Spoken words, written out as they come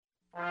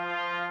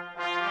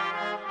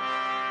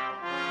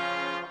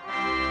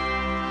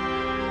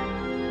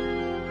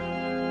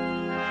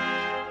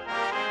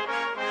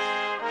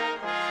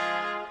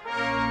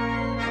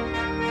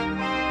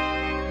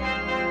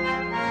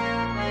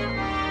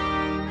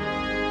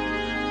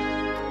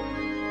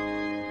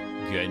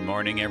Good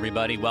morning,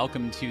 everybody.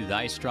 Welcome to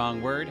Thy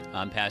Strong Word.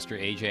 I'm Pastor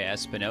AJ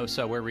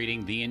Espinosa. We're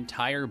reading the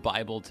entire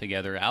Bible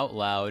together out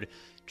loud,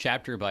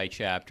 chapter by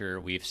chapter.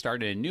 We've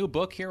started a new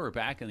book here. We're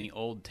back in the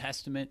Old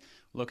Testament,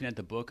 looking at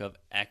the book of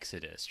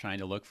Exodus, trying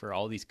to look for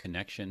all these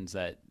connections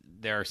that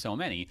there are so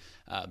many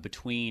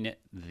between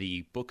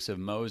the books of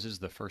Moses,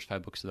 the first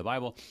 5 books of the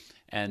Bible,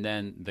 and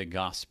then the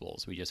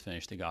Gospels. We just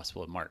finished the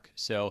Gospel of Mark.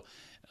 So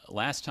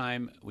last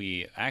time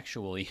we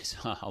actually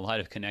saw a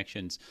lot of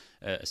connections,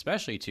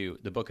 especially to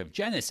the book of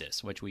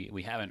Genesis, which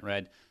we haven't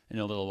read in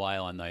a little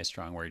while on Thy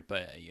Strong Word,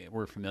 but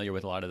we're familiar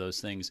with a lot of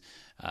those things.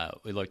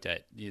 We looked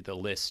at the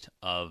list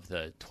of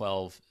the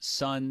 12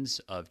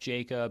 sons of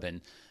Jacob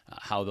and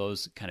how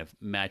those kind of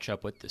match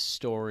up with the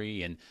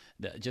story, and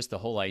just the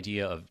whole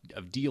idea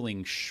of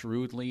dealing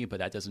shrewdly, but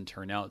that doesn't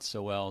turn out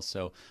so well.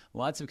 So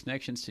lots of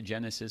connections to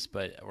Genesis,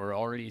 but we're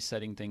already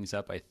setting things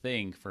up, I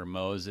think, for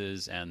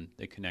Moses and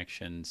the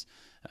connections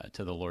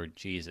to the Lord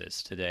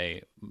Jesus.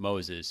 Today,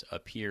 Moses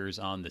appears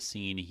on the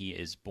scene. He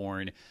is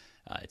born.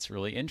 It's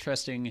really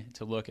interesting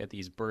to look at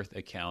these birth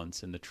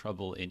accounts and the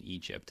trouble in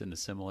Egypt and the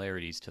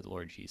similarities to the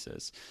Lord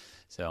Jesus.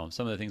 So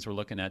some of the things we're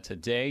looking at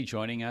today.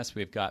 Joining us,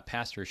 we've got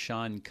Pastor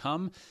Sean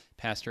Cum,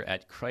 pastor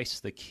at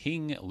Christ the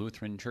King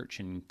Lutheran Church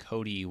in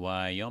Cody,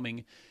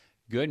 Wyoming.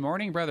 Good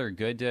morning, brother.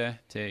 Good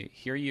to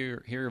hear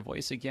your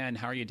voice again.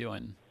 How are you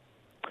doing?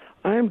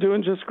 I'm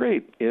doing just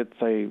great. It's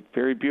a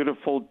very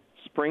beautiful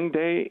spring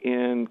day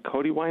in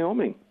Cody,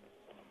 Wyoming.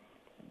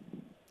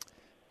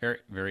 Very,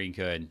 very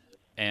good.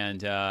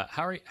 And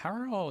how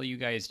are all you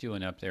guys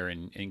doing up there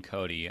in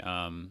Cody?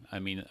 I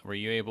mean, were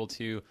you able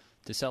to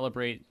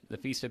celebrate the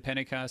Feast of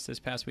Pentecost this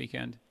past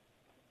weekend?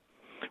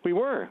 We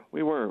were.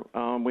 We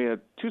had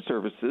 2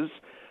 services,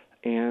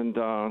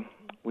 and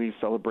we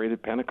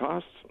celebrated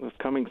Pentecost. This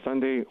coming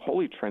Sunday,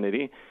 Holy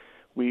Trinity,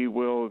 we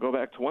will go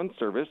back to 1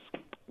 service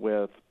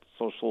with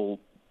social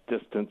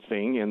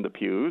distancing in the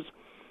pews.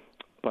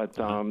 But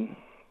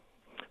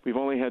we've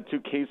only had 2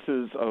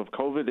 cases of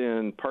COVID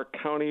in Park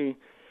County,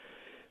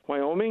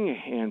 Wyoming,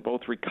 and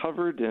both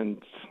recovered, and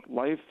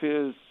life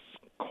is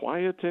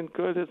quiet and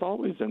good as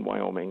always in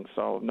Wyoming,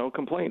 so no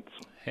complaints.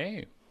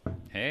 Hey,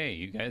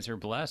 you guys are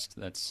blessed.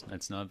 That's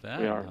not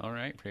bad. We are. All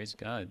right, praise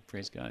God.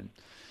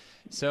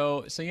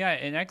 So yeah,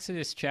 in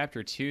Exodus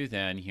chapter 2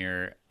 then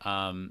here,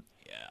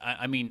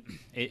 I mean,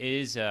 it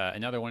is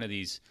another one of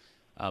these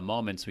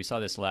moments. We saw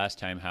this last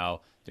time,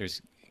 how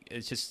it's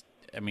just,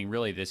 I mean,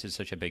 really this is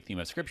such a big theme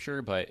of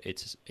Scripture, but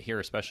it's here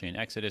especially in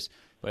Exodus,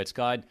 but it's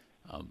God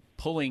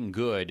pulling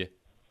good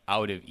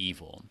out of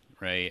evil,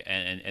 right?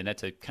 And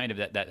that's a kind of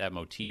that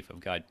motif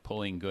of God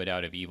pulling good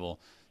out of evil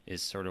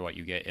is sort of what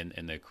you get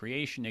in the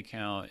creation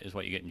account, is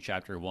what you get in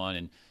chapter 1,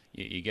 and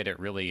you get it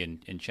really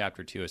in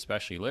chapter 2,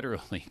 especially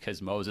literally,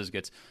 because Moses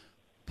gets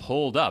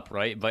pulled up,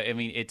 right? But I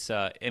mean, it's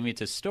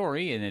a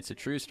story, and it's a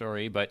true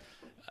story, but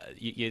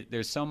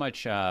there's so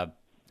much. I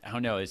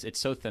don't know. It's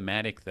so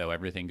thematic, though,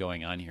 everything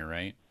going on here,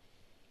 right?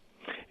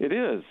 It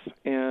is,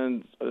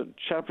 and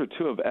chapter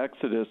 2 of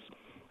Exodus,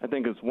 I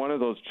think, is one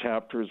of those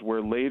chapters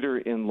where later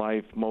in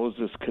life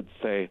Moses could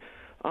say,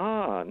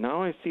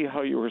 now I see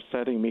how you were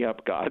setting me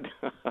up, God.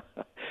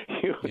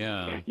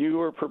 You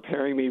were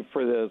preparing me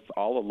for this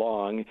all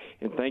along,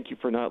 and thank you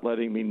for not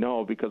letting me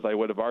know, because I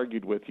would have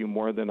argued with you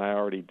more than I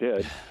already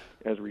did,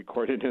 as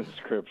recorded in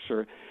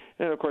Scripture.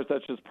 And, of course,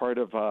 that's just part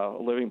of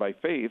living by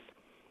faith.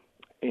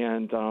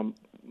 And,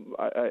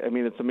 I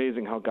mean, it's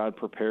amazing how God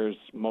prepares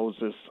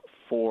Moses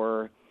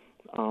for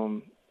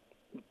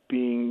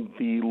being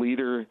the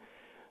leader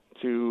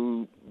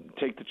to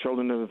take the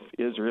children of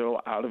Israel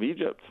out of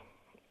Egypt.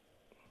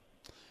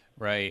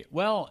 Right.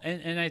 Well,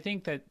 and I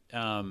think that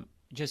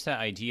just that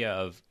idea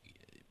of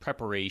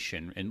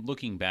preparation and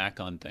looking back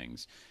on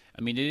things.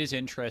 I mean, it is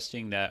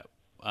interesting that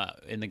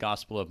in the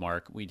Gospel of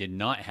Mark, we did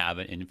not have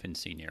an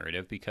infancy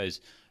narrative,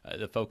 because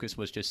the focus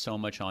was just so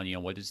much on,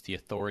 what is the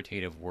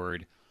authoritative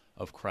word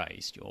of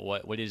Christ?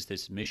 What is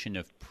this mission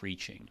of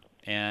preaching?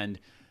 And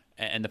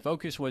the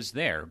focus was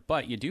there.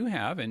 But you do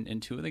have in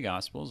 2 of the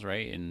Gospels,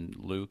 right, in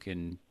Luke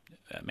and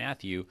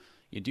Matthew,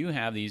 you do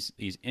have these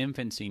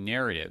infancy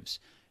narratives.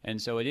 And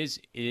so it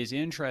is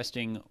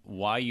interesting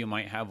why you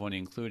might have one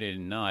included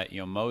and not.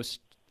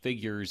 Most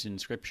figures in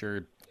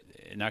Scripture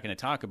are not going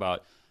to talk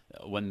about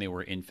when they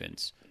were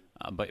infants,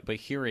 but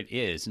here it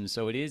is. And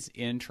so it is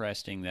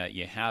interesting that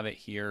you have it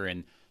here,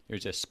 and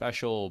there's a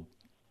special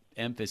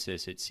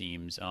emphasis, it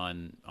seems,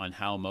 on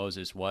how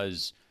Moses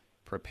was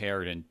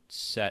prepared and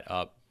set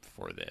up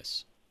for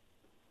this.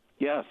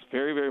 Yes,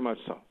 very, very much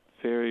so.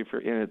 Very,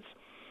 very. And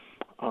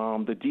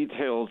it's the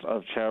details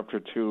of chapter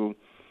 2,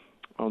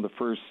 the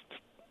first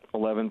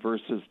 11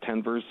 verses,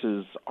 10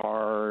 verses,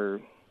 are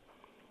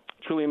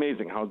truly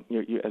amazing. How,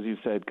 as you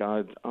said,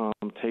 God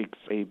takes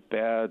a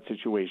bad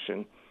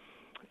situation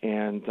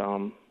and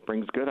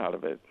brings good out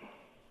of it.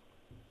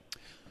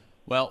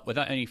 Well,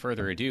 without any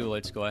further ado,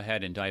 let's go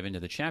ahead and dive into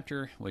the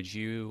chapter. Would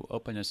you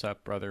open us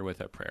up, brother,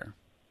 with a prayer?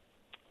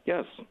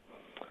 Yes.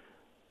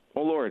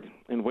 O Lord,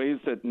 in ways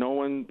that no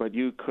one but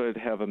you could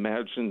have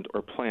imagined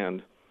or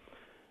planned,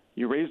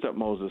 You raised up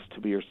Moses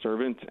to be your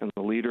servant and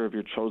the leader of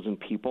your chosen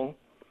people.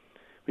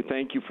 We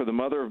thank you for the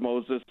mother of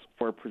Moses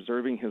for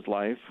preserving his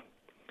life.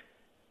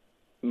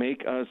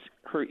 Make us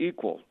her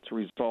equal to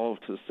resolve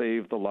to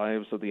save the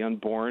lives of the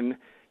unborn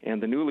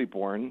and the newly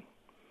born,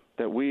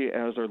 that we,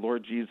 as our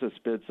Lord Jesus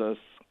bids us,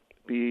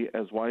 be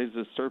as wise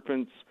as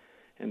serpents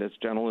and as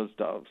gentle as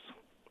doves.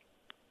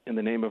 In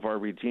the name of our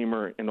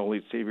Redeemer and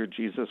only Savior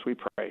Jesus, we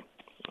pray.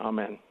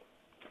 Amen.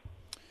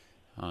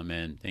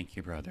 Amen. Thank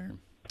you, brother.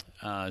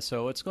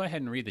 So let's go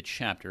ahead and read the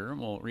chapter.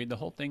 We'll read the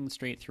whole thing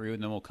straight through,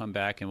 and then we'll come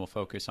back and we'll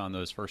focus on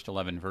those first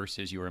 11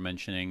 verses you were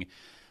mentioning.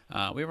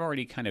 We've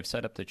already kind of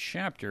set up the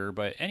chapter,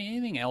 but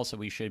anything else that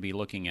we should be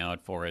looking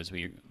out for as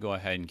we go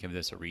ahead and give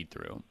this a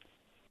read-through?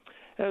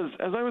 As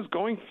I was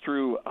going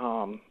through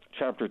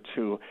chapter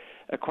 2,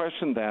 a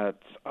question that,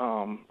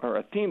 or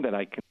a theme that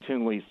I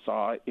continually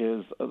saw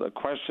is the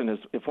question is,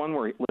 if one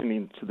were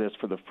listening to this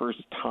for the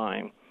first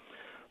time,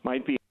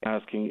 might be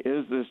asking,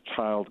 is this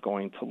child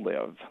going to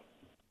live?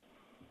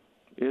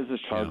 Is this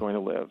child going to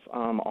live?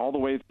 All the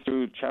way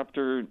through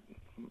chapter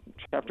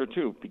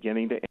 2,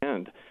 beginning to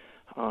end.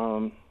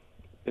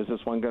 Is this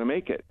one going to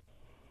make it?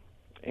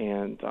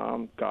 And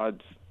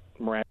God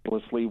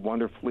miraculously,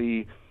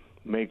 wonderfully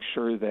makes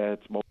sure that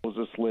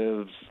Moses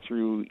lives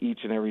through each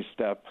and every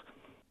step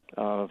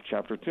of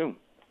chapter 2.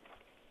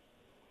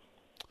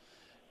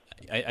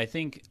 I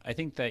think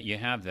that you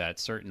have that,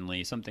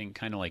 certainly, something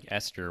kind of like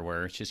Esther,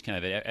 where it's just kind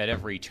of at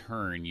every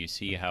turn you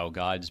see how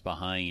God's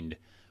behind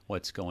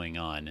what's going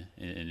on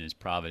in his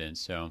providence.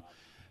 So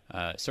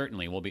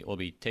certainly we'll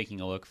be taking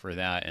a look for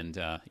that, and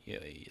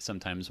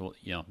sometimes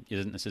it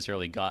isn't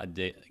necessarily God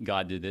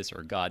did this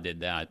or God did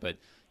that, but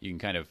you can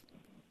kind of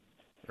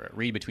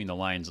read between the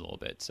lines a little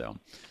bit. So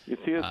you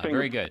see his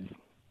very good.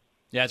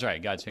 Yeah, that's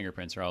right. God's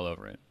fingerprints are all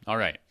over it. All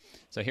right.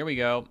 So here we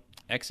go.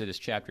 Exodus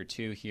chapter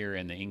 2 here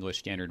in the English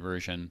Standard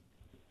Version.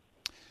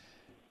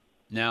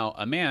 Now,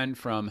 a man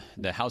from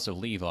the house of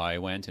Levi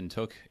went and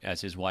took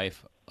as his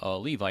wife a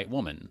Levite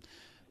woman.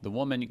 The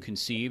woman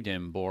conceived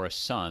and bore a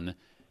son,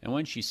 and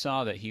when she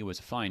saw that he was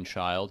a fine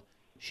child,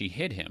 she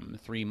hid him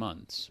 3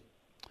 months.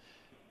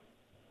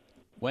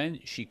 When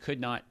she could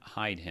not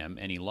hide him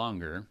any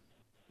longer,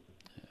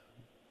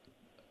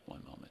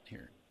 one moment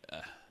here,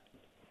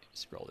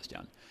 scroll this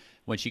down.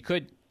 When she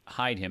could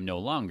hide him no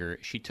longer,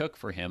 she took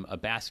for him a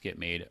basket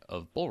made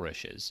of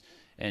bulrushes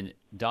and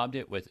daubed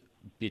it with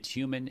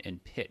bitumen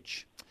and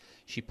pitch.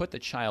 She put the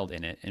child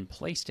in it and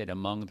placed it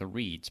among the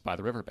reeds by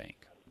the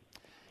riverbank.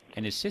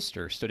 And his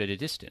sister stood at a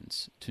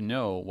distance to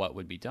know what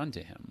would be done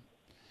to him.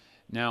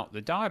 Now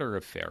the daughter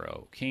of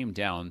Pharaoh came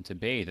down to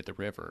bathe at the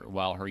river,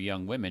 while her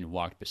young women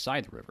walked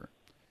beside the river.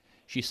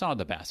 She saw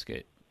the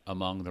basket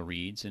among the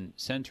reeds and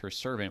sent her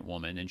servant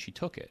woman, and she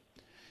took it.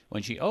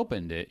 When she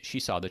opened it,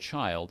 she saw the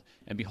child,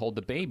 and behold,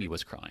 the baby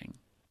was crying.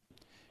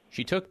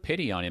 She took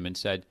pity on him and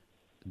said,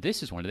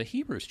 "This is one of the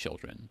Hebrews'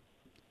 children."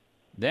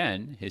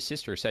 Then his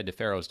sister said to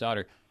Pharaoh's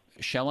daughter,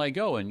 "Shall I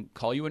go and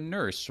call you a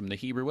nurse from the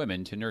Hebrew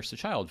women to nurse the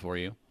child for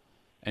you?"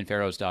 And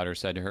Pharaoh's daughter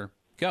said to her,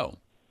 "Go."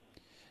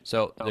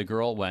 So the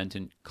girl went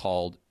and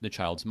called the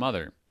child's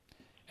mother.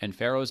 And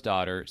Pharaoh's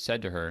daughter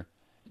said to her,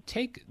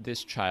 "Take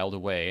this child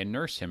away and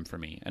nurse him for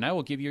me, and I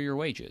will give you your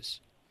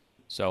wages."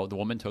 So the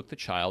woman took the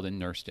child and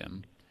nursed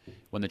him.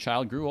 When the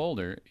child grew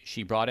older,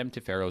 she brought him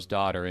to Pharaoh's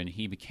daughter, and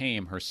he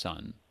became her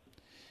son.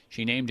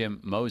 She named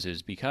him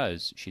Moses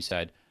because, she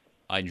said,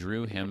 "I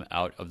drew him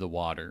out of the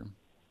water."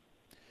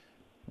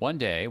 One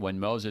day, when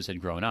Moses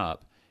had grown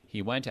up,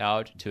 he went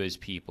out to his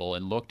people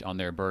and looked on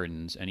their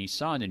burdens, and he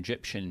saw an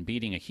Egyptian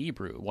beating a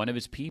Hebrew, one of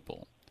his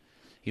people.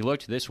 He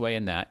looked this way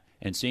and that,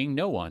 and seeing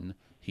no one,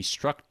 he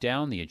struck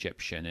down the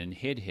Egyptian and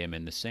hid him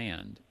in the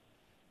sand.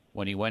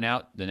 When he went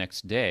out the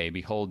next day,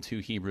 behold, 2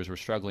 Hebrews were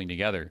struggling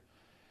together.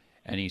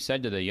 And he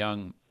said to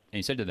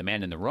the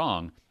man in the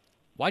wrong,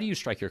 "Why do you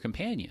strike your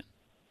companion?"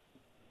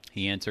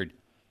 He answered,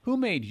 "Who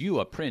made you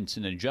a prince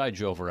and a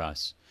judge over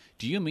us?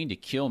 Do you mean to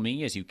kill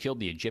me as you killed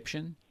the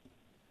Egyptian?"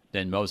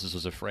 Then Moses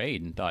was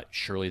afraid and thought,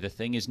 "Surely the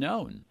thing is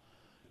known."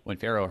 When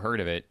Pharaoh heard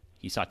of it,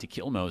 he sought to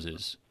kill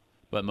Moses.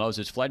 But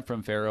Moses fled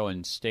from Pharaoh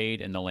and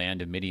stayed in the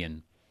land of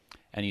Midian,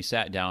 and he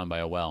sat down by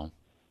a well.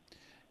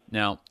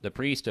 Now the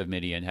priest of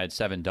Midian had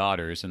 7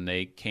 daughters, and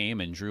they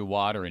came and drew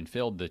water and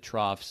filled the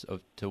troughs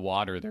to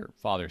water their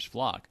father's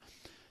flock.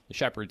 The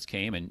shepherds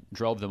came and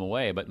drove them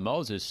away, but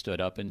Moses stood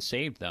up and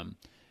saved them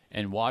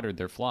and watered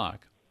their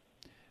flock.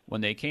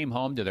 When they came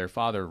home to their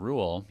father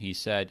Reuel, he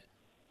said,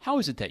 "How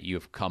is it that you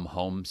have come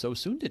home so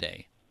soon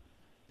today?"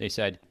 They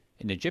said,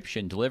 "An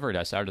Egyptian delivered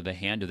us out of the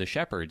hand of the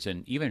shepherds,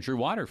 and even drew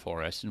water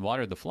for us and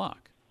watered the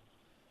flock."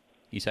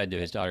 He said to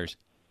his daughters,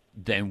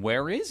 "Then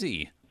where is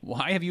he?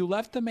 Why have you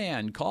left the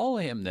man? Call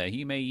him, that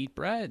he may eat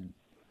bread."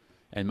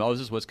 And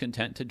Moses was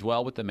content to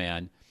dwell with the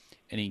man,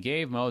 and he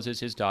gave Moses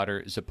his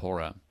daughter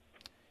Zipporah.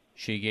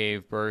 She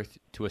gave birth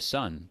to a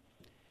son,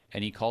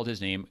 and he called his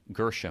name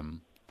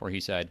Gershom, for he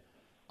said,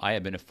 I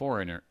have been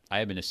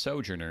a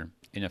sojourner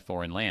in a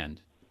foreign land."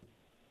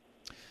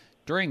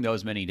 During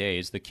those many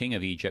days, the king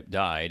of Egypt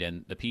died,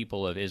 and the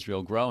people of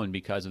Israel groaned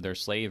because of their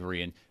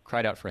slavery and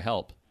cried out for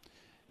help.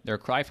 Their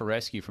cry for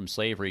rescue from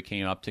slavery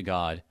came up to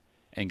God,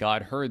 and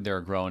God heard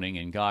their groaning,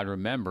 and God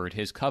remembered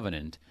his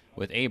covenant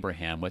with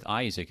Abraham, with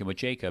Isaac, and with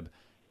Jacob.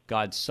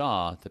 God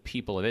saw the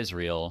people of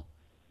Israel,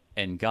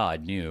 and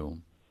God knew.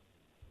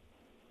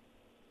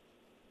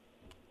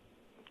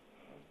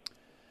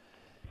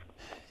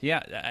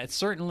 Yeah, it's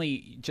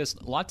certainly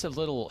just lots of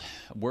little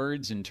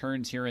words and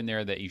turns here and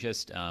there that you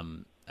just, a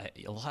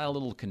lot of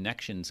little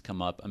connections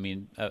come up. I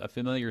mean, a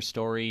familiar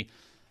story.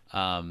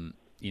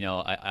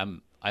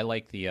 I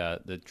like I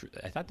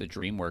thought the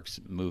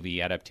DreamWorks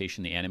movie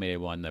adaptation, the animated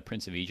one, The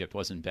Prince of Egypt,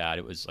 wasn't bad.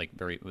 It was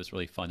it was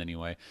really fun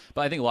anyway.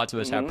 But I think lots of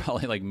us have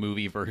probably like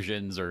movie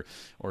versions or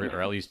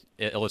at least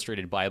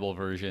illustrated Bible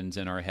versions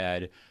in our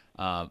head.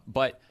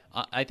 But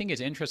I think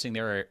it's interesting.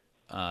 There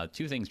are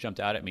two things jumped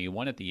out at me.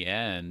 One at the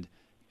end,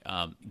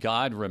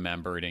 God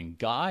remembered and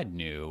God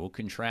knew.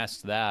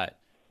 Contrast that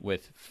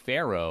with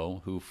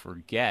Pharaoh, who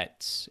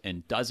forgets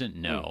and doesn't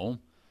know.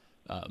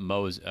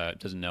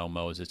 Doesn't know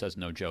Moses, doesn't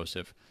know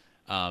Joseph.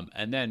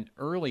 And then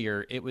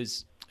earlier,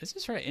 this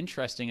is sort of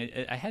interesting.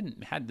 I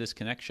hadn't had this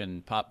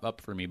connection pop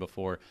up for me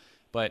before,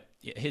 but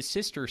his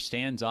sister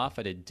stands off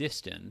at a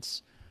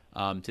distance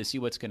to see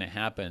what's going to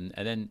happen.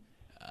 And then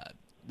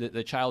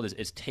the child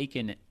is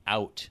taken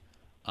out,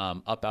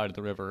 up out of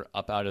the river,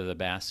 up out of the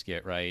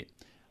basket, right?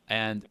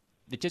 And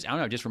it just, I don't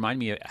know, just remind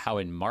me of how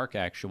in Mark,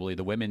 actually,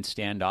 the women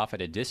stand off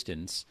at a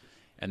distance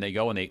and they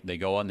go and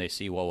they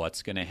see, well,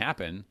 what's going to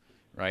happen,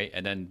 right?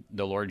 And then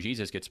the Lord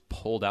Jesus gets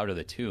pulled out of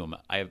the tomb.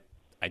 I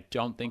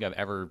don't think I've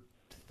ever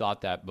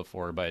thought that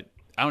before, but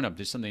I don't know,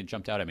 just something that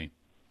jumped out at me.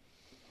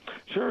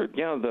 Sure.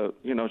 Yeah. I'm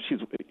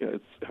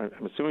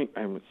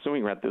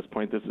assuming at this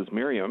point this is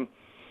Miriam.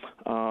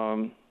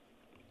 I've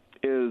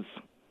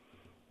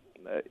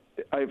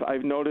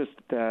noticed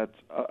that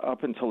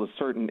up until a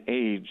certain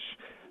age,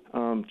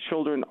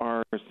 children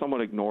are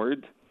somewhat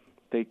ignored.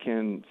 They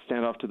can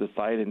stand off to the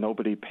side and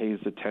nobody pays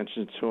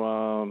attention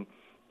to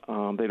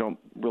them. They don't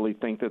really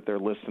think that they're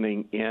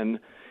listening in,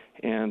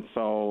 and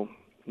so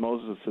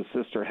Moses'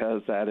 sister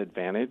has that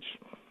advantage,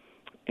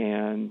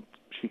 and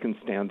she can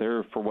stand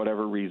there for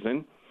whatever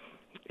reason,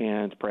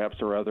 and perhaps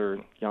there are other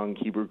young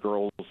Hebrew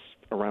girls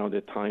around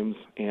at times,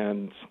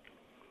 and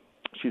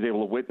she's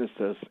able to witness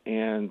this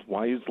and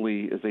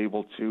wisely is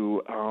able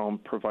to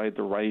provide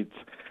the right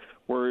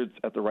words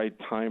at the right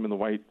time in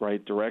the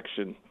right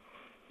direction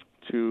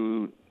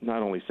to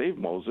not only save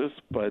Moses,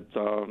 but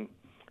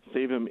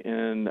save him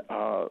in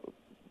a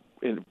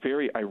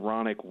very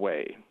ironic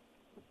way.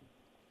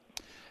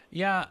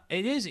 Yeah,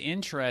 it is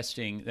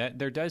interesting that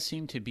there does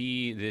seem to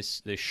be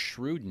this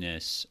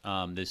shrewdness,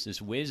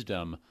 this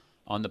wisdom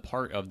on the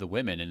part of the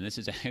women, and this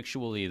is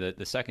actually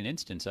the second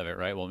instance of it,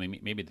 right? Well,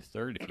 maybe the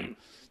third,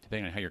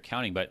 depending on how you're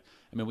counting. But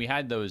I mean, we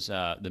had those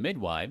the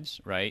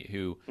midwives, right,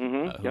 who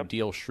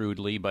deal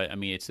shrewdly, but I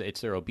mean,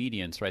 it's their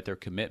obedience, right, their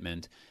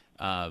commitment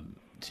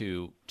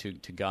to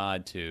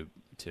God to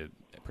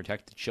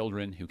protect the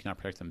children who cannot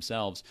protect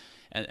themselves,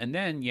 and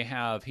then you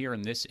have here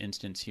in this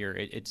instance here,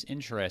 it's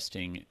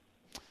interesting.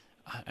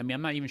 I mean,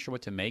 I'm not even sure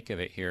what to make of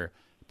it here,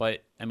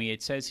 but I mean,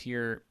 it says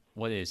here,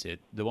 what is it?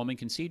 The woman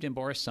conceived and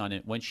bore a son,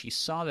 and when she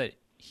saw that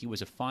he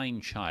was a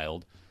fine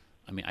child,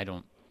 I mean, I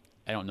don't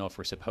know if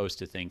we're supposed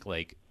to think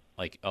like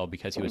oh,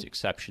 because he was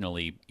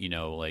exceptionally,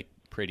 like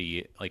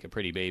pretty, like a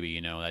pretty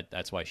baby,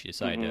 that's why she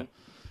decided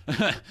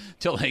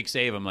to like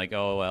save him. Like,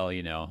 oh well,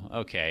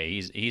 okay,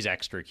 he's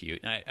extra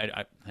cute.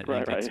 I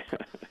think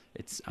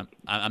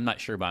I'm not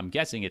sure, but I'm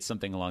guessing it's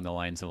something along the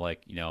lines of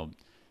like,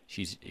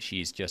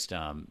 she's just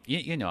I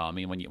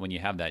mean, when you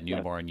have that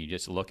newborn, you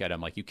just look at him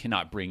like you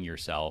cannot bring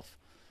yourself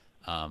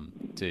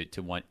to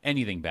want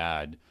anything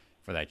bad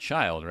for that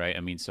child, right? I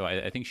mean, so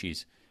I think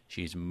she's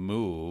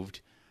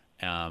moved,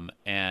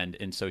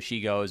 and so she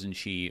goes and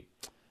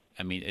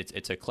I mean,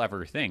 it's a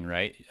clever thing,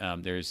 right?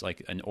 There's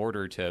like an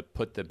order to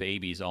put the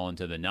babies all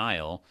into the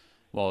Nile.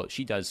 Well,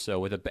 she does so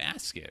with a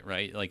basket,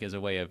 right? Like as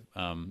a way of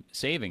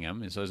saving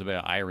them. And so there's a bit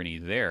of irony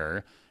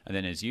there. And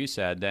then, as you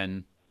said,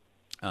 then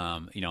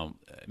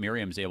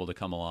Miriam's able to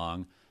come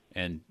along,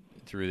 and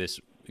through this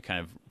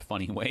kind of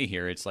funny way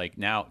here, it's like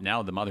now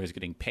the mother is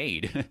getting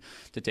paid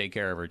to take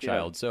care of her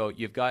child. So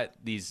you've got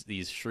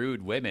these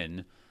shrewd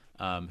women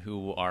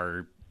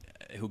who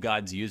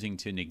God's using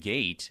to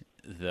negate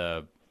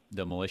the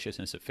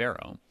maliciousness of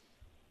Pharaoh.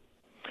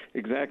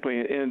 Exactly,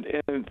 and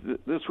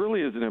this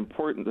really is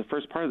the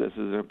first part of this is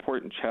an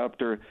important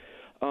chapter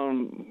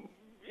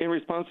in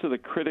response to the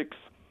critics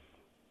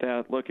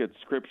that look at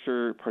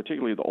Scripture,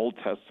 particularly the Old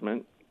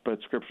Testament, but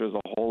Scripture as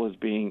a whole as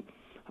being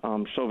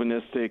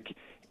chauvinistic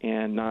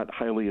and not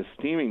highly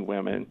esteeming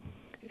women.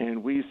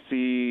 And we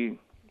see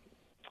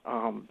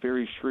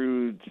very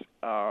shrewd,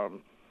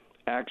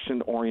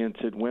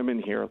 action-oriented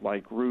women here,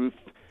 like Ruth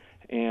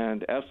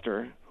and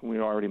Esther, whom we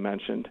already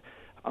mentioned,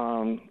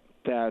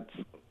 that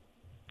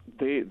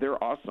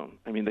they're awesome.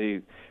 I mean,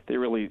 they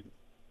really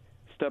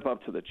step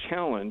up to the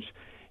challenge,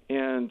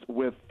 and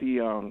with the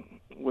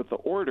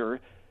order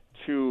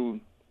to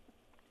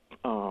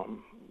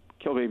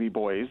kill baby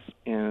boys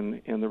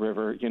in the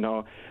river. You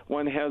know,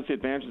 one has the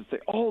advantage to say,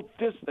 "Oh,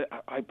 this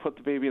I put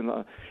the baby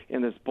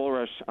in this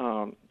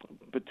bulrush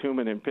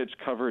bitumen and pitch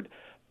covered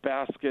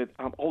basket.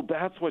 Oh,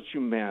 that's what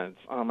you meant.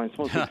 I'm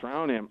supposed to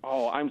drown him.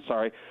 Oh, I'm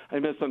sorry, I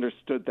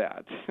misunderstood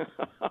that." You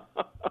know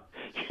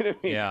what I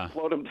mean? Yeah.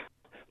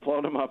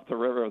 Float him up the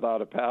river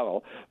without a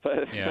paddle.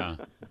 But Yeah.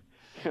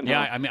 you know,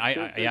 Yeah, I mean,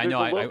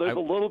 there's a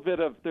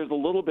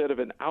little bit of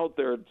an out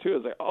there too.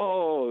 It's like,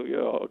 oh, you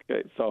know,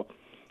 okay, so.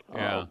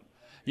 I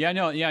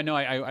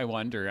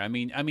wonder. I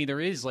mean, there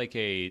is like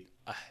it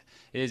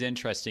is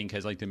interesting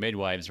because like the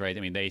midwives, right?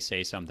 I mean, they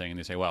say something and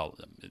they say, well,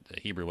 the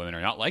Hebrew women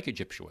are not like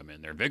Egyptian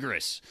women; they're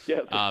vigorous.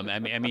 Yes.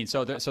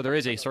 So there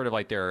is a sort of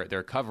like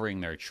they're covering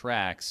their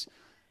tracks,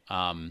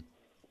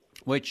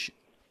 which,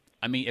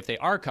 I mean, if they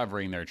are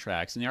covering their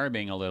tracks and they are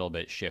being a little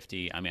bit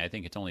shifty, I mean, I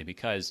think it's only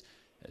because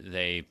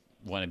they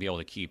want to be able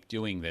to keep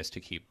doing this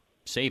to keep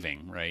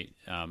saving, right?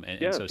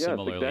 And so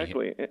similarly,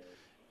 exactly.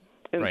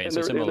 And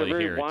so similarly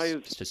here,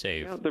 it's to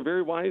save. Yeah, they're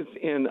very wise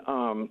in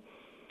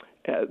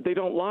they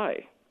don't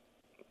lie.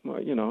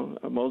 Well, you know,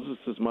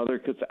 Moses' mother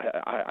could say,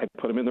 I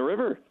put him in the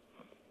river.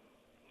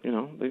 You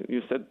know,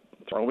 you said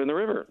throw him in the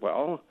river.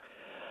 Well,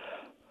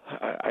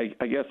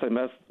 I guess I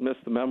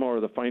missed the memo or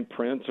the fine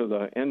print or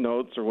the end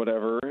notes or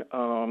whatever.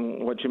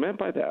 What you meant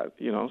by that,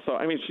 you know? So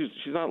I mean,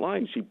 she's not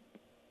lying.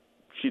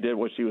 She did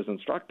what she was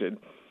instructed,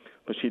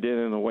 but she did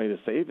it in a way to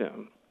save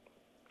him.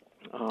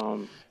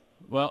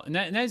 Well, and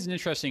that is an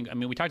interesting. I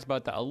mean, we talked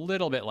about that a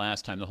little bit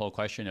last time. The whole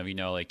question of, you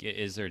know, like,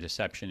 is there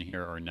deception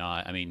here or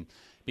not? I mean,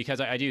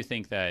 because I do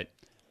think that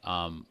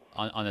on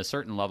a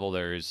certain level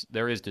there is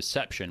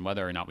deception,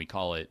 whether or not we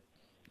call it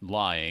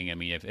lying. I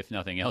mean, if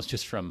nothing else,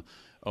 just from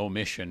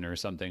omission or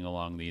something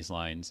along these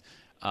lines.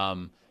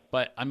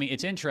 But I mean,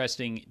 it's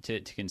interesting to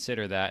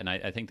consider that, and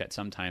I think that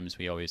sometimes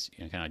we always,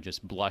 you know, kind of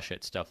just blush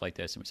at stuff like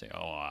this and we say,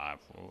 oh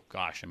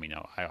gosh, I mean,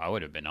 I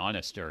would have been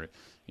honest, or,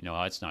 you know,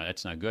 that's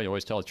not good. I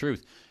always tell the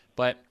truth.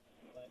 But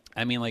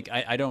I mean, like,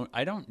 I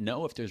don't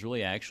know if there's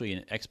really actually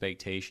an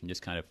expectation,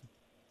 just kind of,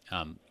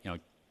 you know,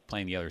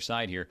 playing the other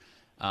side here.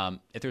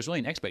 If there's really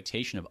an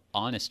expectation of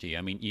honesty.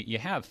 I mean, you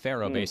have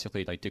Pharaoh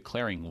basically like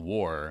declaring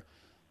war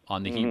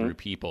on the Hebrew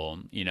people,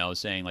 you know,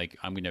 saying like,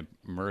 I'm going to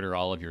murder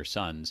all of your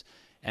sons.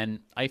 And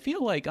I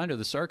feel like under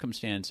the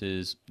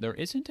circumstances, there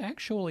isn't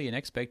actually an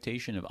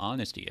expectation of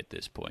honesty at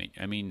this point.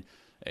 I mean,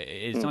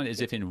 it's not as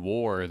if in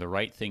war the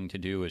right thing to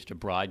do is to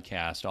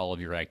broadcast all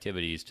of your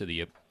activities to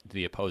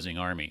the opposing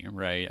army,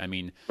 right? I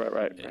mean,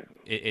 right.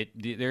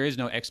 There is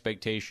no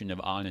expectation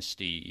of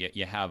honesty, yet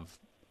you have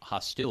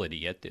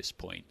hostility at this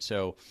point.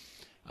 So,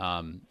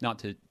 not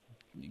to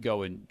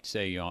go and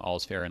say, you know,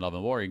 all's fair in love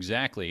and war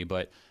exactly,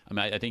 but I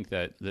mean, I think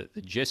that the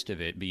gist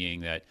of it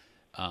being that,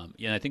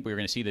 and I think we're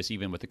going to see this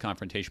even with the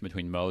confrontation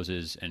between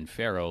Moses and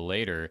Pharaoh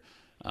later,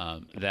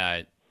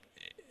 that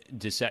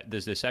this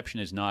deception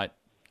is not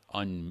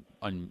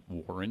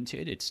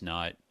unwarranted. It's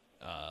not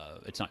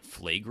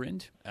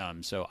flagrant.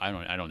 So I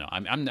don't know.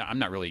 I'm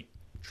not really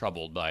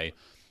troubled by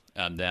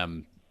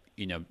them,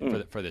 you know,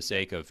 for the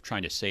sake of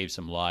trying to save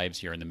some lives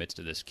here in the midst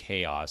of this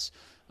chaos,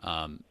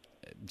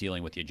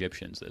 dealing with the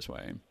Egyptians this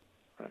way.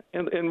 Right.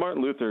 And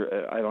Martin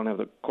Luther, I don't have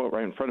the quote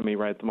right in front of me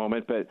right at the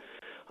moment, but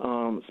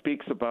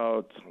speaks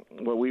about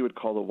what we would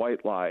call the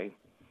white lie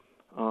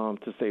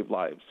to save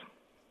lives.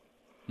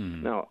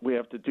 Now, we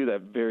have to do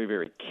that very,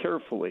 very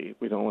carefully.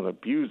 We don't want to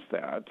abuse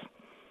that.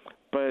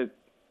 But,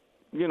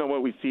 you know,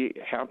 what we see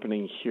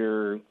happening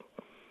here,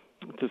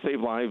 to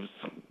save lives,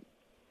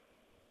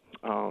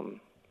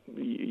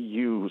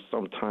 you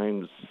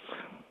sometimes,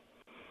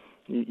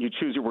 you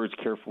choose your words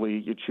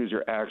carefully. You choose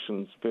your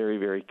actions very,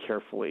 very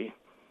carefully.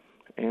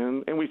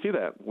 And we see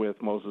that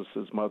with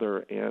Moses'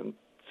 mother and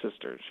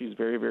sister. She's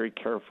very, very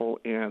careful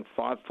and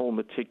thoughtful,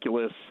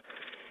 meticulous.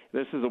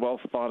 This is a well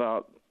thought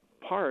out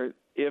part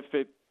if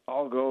it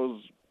all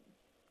goes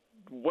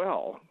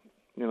well.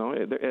 You know,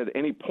 at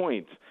any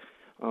point,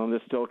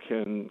 this still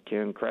can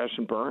crash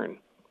and burn.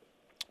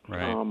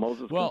 Right.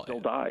 Moses can still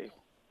die.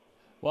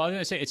 Well, I was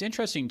going to say, it's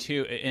interesting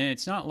too, and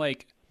it's not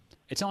like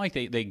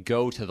they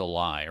go to the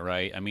lie,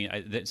 right? I mean,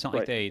 it's not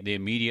like they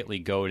immediately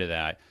go to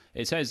that.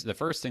 It says the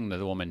first thing that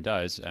the woman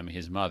does, I mean,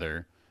 his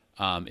mother,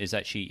 is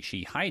that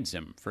she hides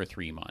him for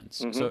 3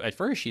 months. So at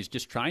first she's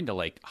just trying to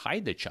like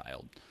hide the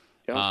child.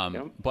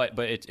 But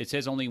it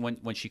says only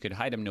when she could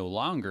hide him no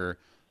longer,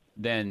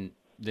 then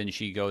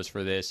she goes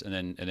for this,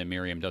 and then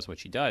Miriam does what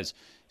she does.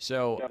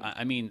 So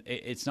I mean,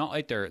 it's not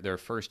like their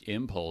first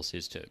impulse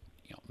is to,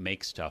 you know,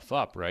 make stuff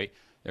up, right?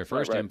 Their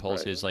first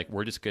impulse is like,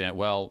 we're just gonna,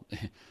 well,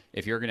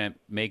 if you're gonna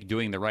make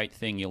doing the right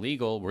thing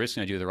illegal, we're just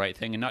gonna do the right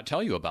thing and not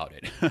tell you about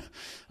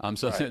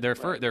it.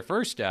 Their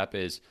first step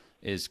is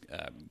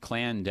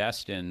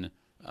clandestine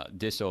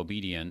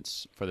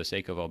disobedience for the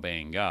sake of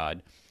obeying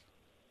God.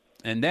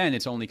 And then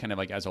it's only kind of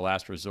like as a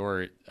last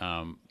resort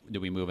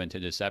do we move into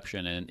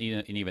deception. And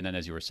even then,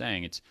 as you were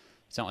saying, it's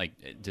not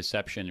like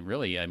deception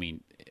really. I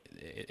mean,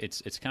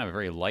 it's kind of a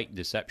very light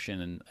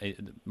deception,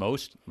 and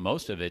most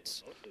of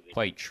it's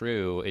quite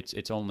true.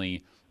 It's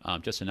only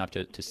just enough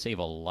to save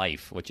a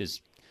life, which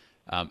is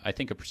I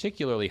think, a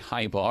particularly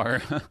high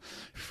bar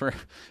for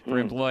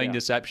employing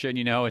deception.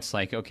 It's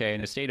like, okay,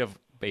 in a state of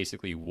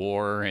basically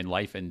war and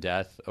life and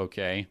death,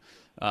 okay,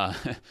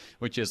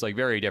 which is like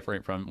very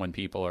different from when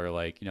people are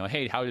like,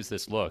 hey, how does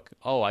this look?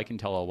 Oh, I can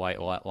tell a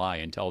white lie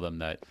and tell them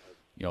that,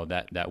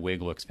 that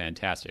wig looks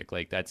fantastic.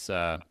 Like that's,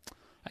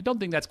 I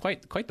don't think that's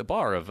quite the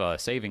bar of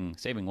saving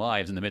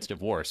lives in the midst of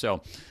war.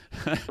 So,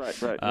 right.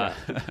 Yeah.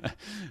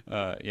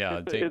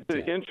 It's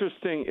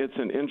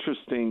an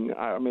interesting.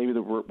 Maybe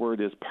the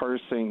word is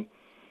parsing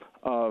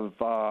of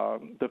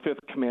the fifth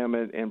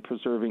commandment and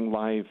preserving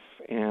life,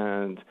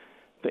 and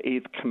the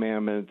eighth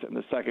commandment and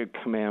the second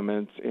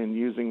commandment, and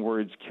using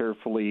words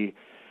carefully,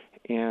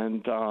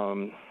 and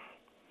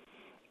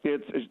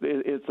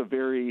it's a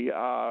very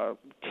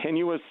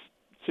tenuous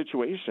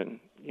situation,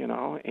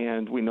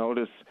 and we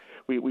notice.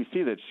 We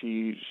see that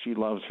she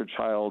loves her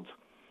child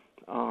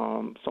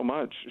so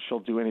much she'll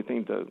do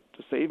anything to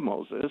save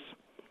Moses,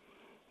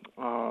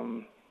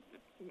 and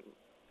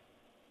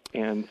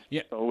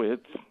so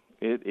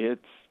it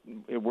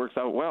works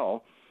out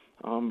well.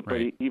 Right.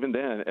 But even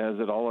then, as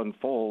it all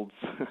unfolds,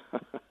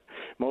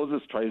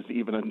 Moses tries to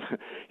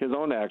his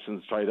own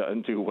actions try to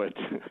undo what.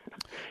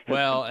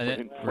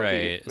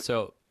 Right.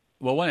 So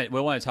we'll want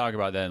to talk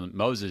about then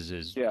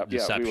Moses'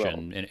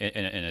 deception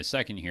in a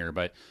second here,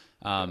 but.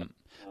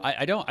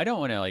 I don't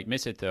want to like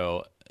miss it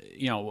though.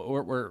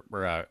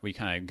 We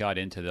kind of got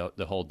into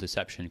the whole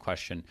deception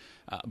question,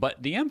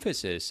 but the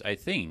emphasis, I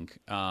think,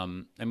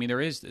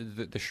 there is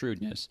the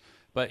shrewdness,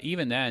 but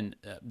even then,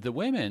 the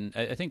women,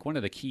 I think one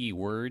of the key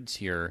words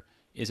here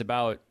is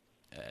about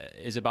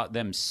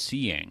them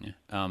seeing,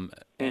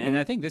 and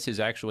I think this is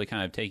actually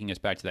kind of taking us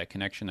back to that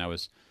connection I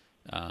was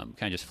kind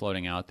of just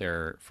floating out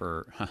there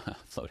for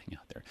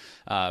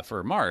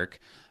Mark.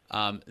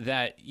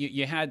 That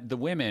you had the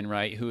women,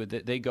 right, who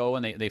they go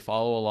and they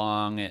follow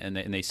along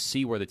and they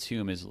see where the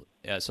tomb is,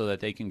 so that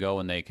they can go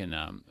and they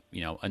can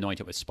anoint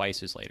it with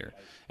spices later,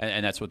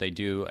 and that's what they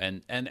do,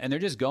 and they're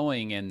just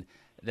going and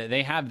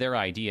they have their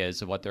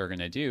ideas of what they're going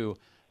to do,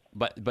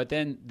 but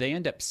then they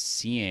end up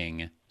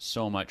seeing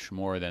so much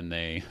more than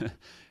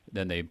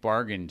they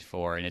bargained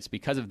for, and it's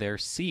because of their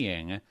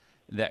seeing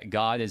that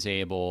God is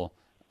able.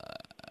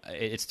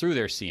 It's through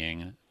their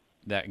seeing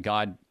that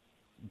God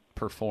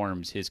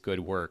performs his good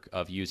work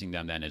of using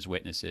them then as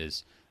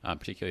witnesses,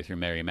 particularly through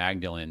Mary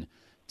Magdalene,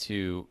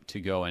 to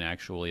go and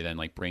actually then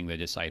like bring the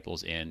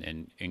disciples in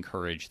and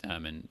encourage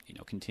them and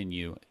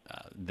continue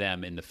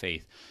them in the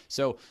faith.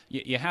 So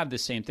you have the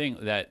same thing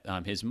that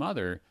his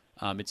mother,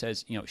 it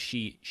says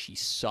she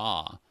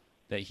saw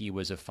that he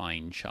was a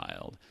fine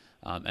child,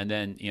 and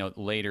then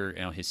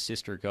later his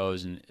sister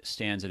goes and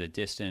stands at a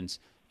distance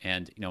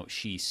and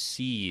she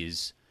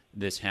sees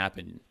this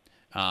happen.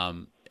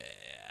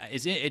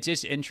 It's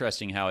just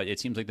interesting how it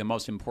seems like the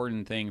most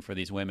important thing for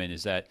these women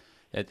is that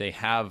they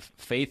have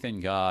faith in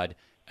God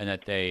and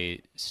that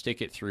they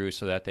stick it through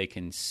so that they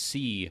can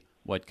see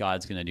what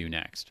God's going to do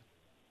next.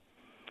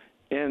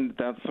 And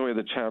that's the way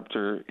the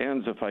chapter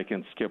ends, if I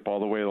can skip all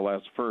the way to the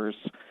last verse,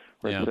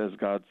 where it says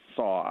God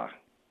saw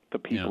the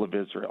people of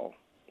Israel.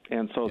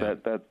 And so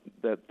that the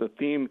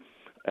theme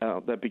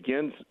that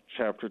begins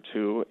chapter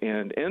 2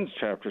 and ends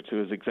chapter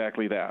 2 is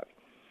exactly that.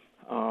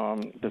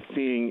 The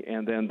seeing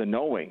and then the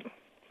knowing.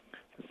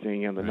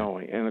 Seeing and the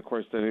knowing, and of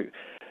course,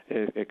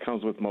 it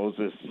comes with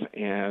Moses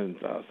and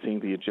seeing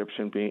the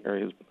Egyptian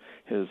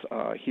his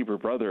Hebrew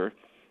brother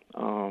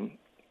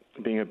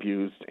being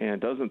abused,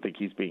 and doesn't think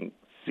he's being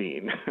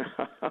seen.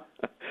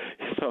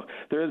 So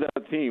there is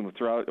that theme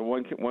throughout.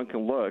 One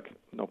can look,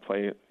 no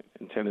play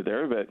intended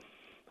there, but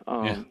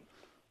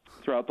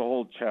throughout the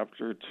whole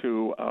chapter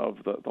 2 of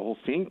the whole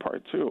seeing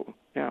part too.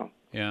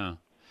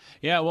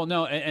 Yeah, well,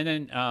 no, and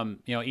then,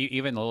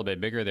 even a little bit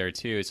bigger there,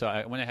 too. So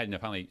I went ahead and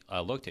finally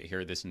looked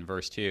at this in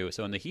verse 2.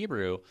 So in the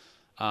Hebrew,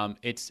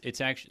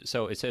 it's actually,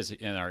 so it says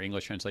in our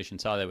English translation,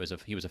 saw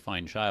that he was a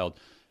fine child,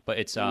 but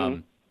it's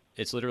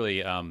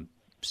literally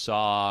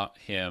saw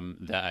him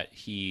that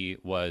he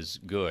was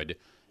good.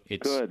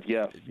 It's good,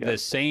 yes. The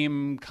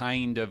same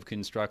kind of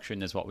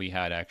construction as what we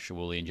had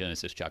actually in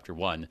Genesis chapter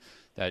 1,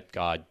 that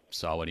God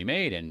saw what he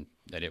made and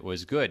that it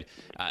was good.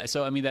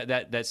 So,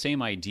 that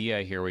same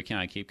idea here, we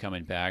kind of keep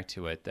coming back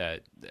to it,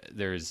 that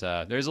there's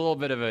a little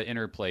bit of an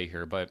interplay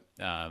here, but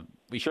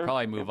we should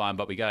probably move on,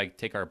 but we got to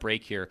take our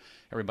break here.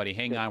 Everybody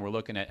hang on. We're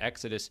looking at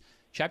Exodus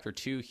chapter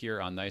 2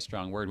 here on Thy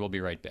Strong Word. We'll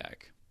be right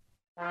back.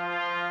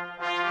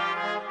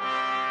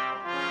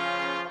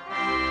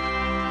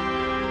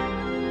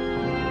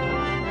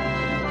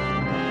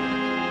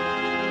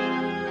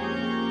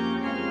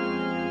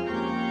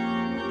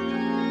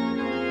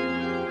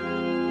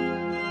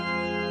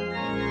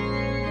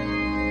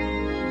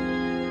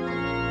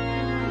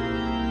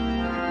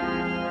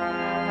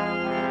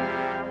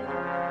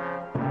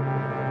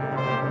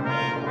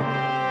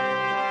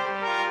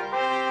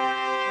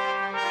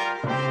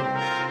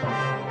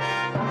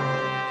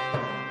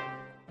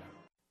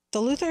 The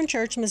Lutheran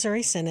Church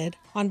Missouri Synod,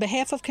 on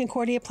behalf of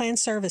Concordia Plan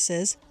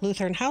Services,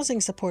 Lutheran Housing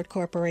Support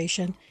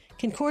Corporation,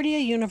 Concordia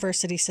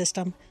University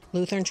System,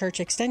 Lutheran Church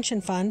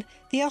Extension Fund,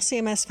 the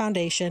LCMS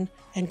Foundation,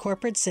 and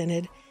Corporate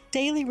Synod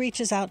daily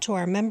reaches out to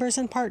our members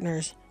and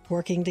partners,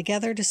 working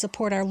together to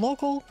support our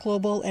local,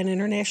 global, and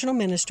international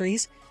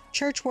ministries,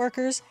 church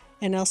workers,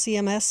 and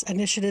LCMS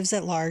initiatives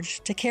at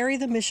large to carry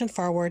the mission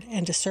forward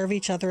and to serve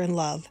each other in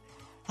love.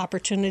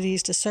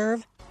 Opportunities to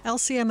serve,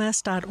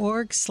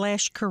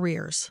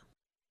 lcms.org/careers.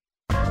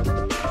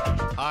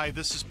 Hi,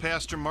 this is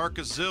Pastor Mark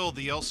Azil,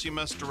 the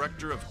LCMS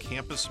Director of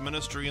Campus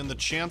Ministry and the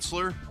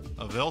Chancellor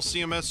of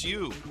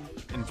LCMSU,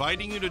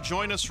 inviting you to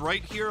join us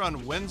right here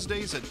on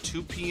Wednesdays at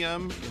 2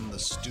 p.m. in the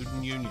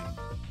Student Union.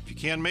 If you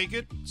can't make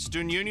it,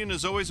 Student Union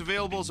is always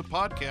available as a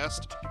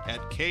podcast at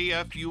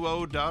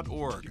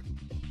kfuo.org.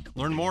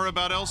 Learn more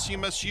about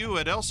LCMSU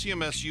at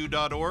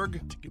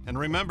lcmsu.org. And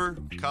remember,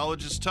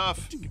 college is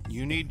tough.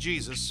 You need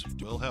Jesus.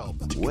 We'll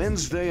help.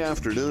 Wednesday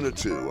afternoon at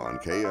 2 on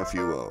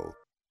KFUO.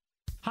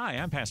 Hi,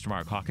 I'm Pastor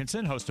Mark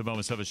Hawkinson, host of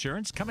Moments of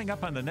Assurance. Coming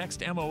up on the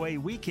next MOA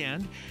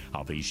weekend,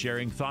 I'll be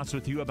sharing thoughts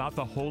with you about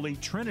the Holy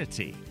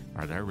Trinity.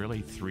 Are there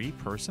really three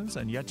persons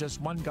and yet just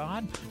one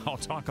God? I'll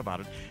talk about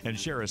it and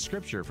share a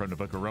scripture from the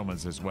book of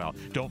Romans as well.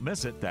 Don't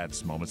miss it.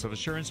 That's Moments of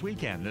Assurance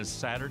weekend this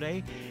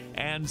Saturday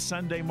and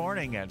Sunday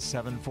morning at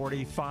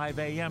 7:45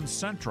 a.m.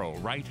 Central,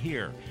 right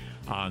here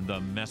on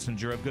the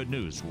Messenger of Good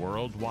News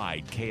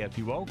worldwide.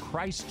 KFUO,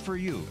 Christ for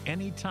you,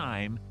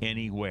 anytime,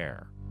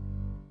 anywhere.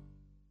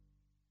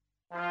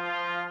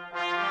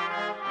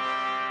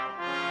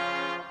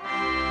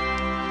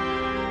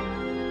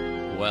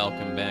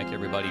 Welcome back,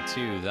 everybody,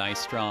 to Thy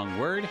Strong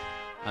Word.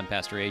 I'm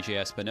Pastor A.J.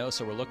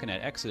 Espinosa. We're looking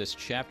at Exodus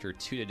chapter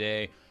 2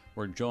 today.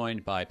 We're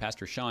joined by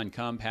Pastor Sean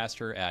Cum,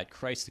 pastor at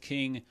Christ the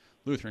King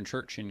Lutheran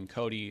Church in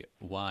Cody,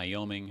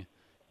 Wyoming,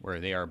 where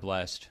they are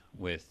blessed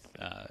with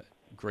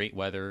great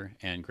weather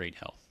and great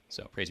health.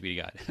 So praise be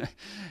to God.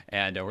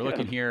 And we're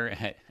looking here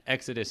at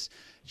Exodus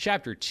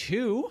chapter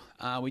 2.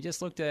 We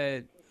just looked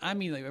at,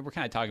 we're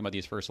kind of talking about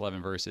these first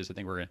 11 verses. I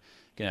think we're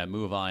going to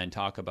move on and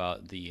talk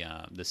about the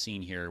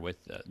scene here with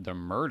the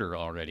murder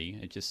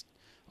already.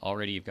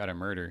 Already you've got a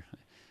murder.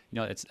 You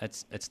know,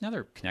 it's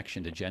another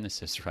connection to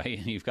Genesis, right?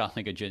 You've got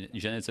like a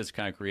Genesis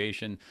kind of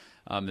creation,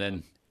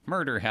 then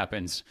murder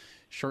happens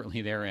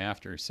shortly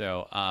thereafter.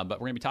 So,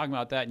 but we're going to be talking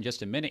about that in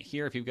just a minute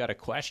here. If you've got a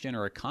question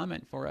or a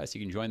comment for us,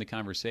 you can join the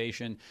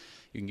conversation.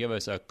 You can give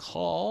us a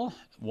call,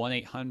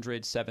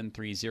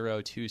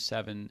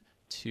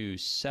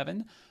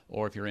 1-800-730-2727,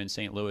 or if you're in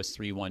St. Louis,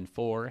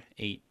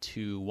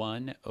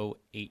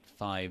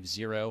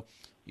 314-821-0850.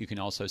 You can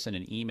also send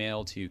an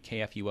email to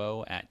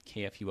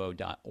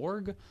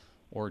kfuo@kfuo.org,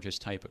 or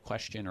just type a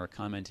question or a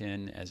comment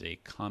in as a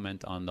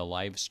comment on the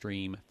live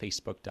stream,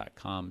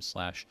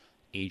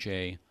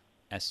 facebook.com/AJ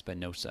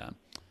Espinosa.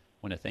 I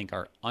want to thank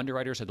our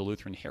underwriters of the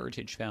Lutheran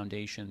Heritage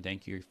Foundation.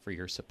 Thank you for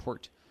your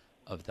support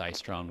of Thy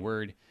Strong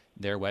Word.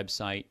 Their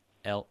website,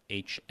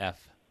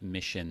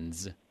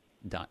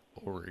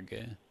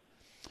 lhfmissions.org.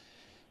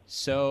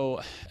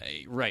 So,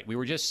 right, I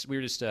was just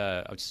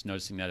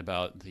noticing that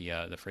about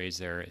the phrase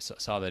there. I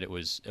saw that it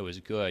was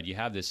good. You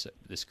have this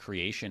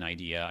creation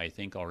idea, I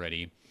think,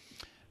 already,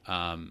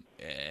 and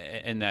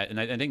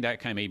I think that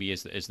kind of maybe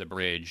is the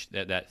bridge,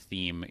 that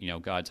theme. You know,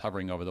 God's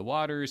hovering over the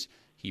waters.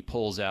 He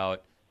pulls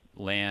out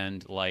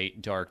land,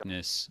 light,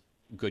 darkness,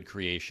 good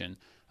creation.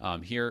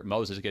 Here,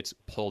 Moses gets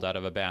pulled out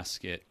of a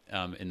basket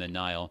in the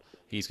Nile.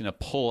 He's going to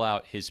pull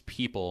out his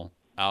people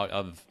out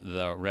of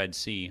the Red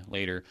Sea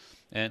later,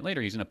 and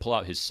later he's going to pull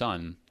out his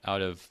son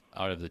out of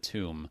the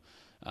tomb.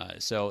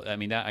 So, I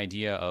mean, that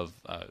idea of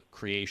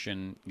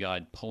creation,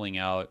 God pulling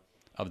out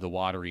of the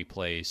watery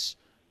place,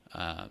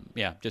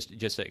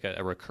 just like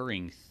a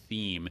recurring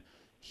theme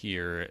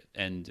here,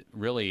 and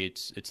really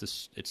it's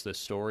the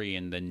story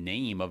and the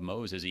name of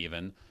Moses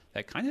even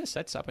that kind of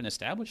sets up and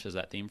establishes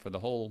that theme for the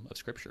whole of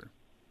Scripture.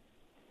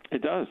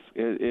 It does.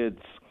 It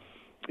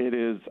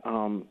is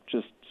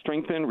just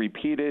strengthened,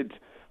 repeated,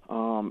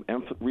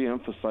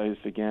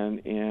 re-emphasized again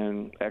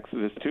in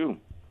Exodus 2.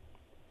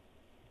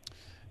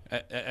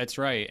 That's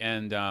right,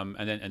 and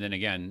then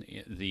again,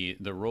 the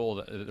role,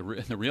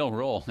 the real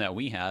role that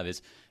we have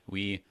is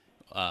we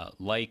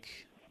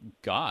like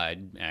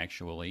God.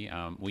 Actually,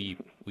 we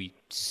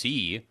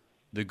see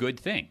the good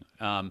thing,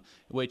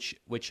 which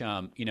we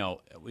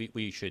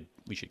should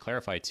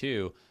clarify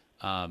too.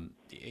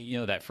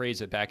 That phrase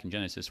that back in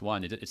Genesis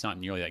 1, it's not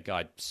merely that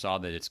God saw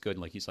that it's good,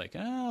 like he's like,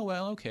 oh,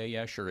 well, okay,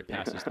 yeah, sure, it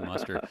passes the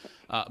muster.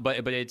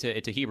 But it's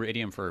a Hebrew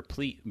idiom for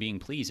being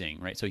pleasing,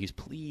 right? So he's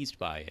pleased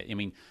by it. I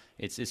mean,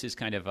 this is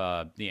kind of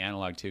the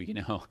analog to,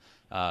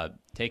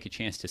 take a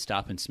chance to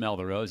stop and smell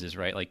the roses,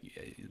 right? Like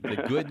the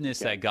goodness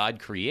that God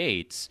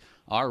creates,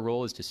 our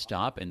role is to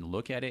stop and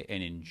look at it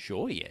and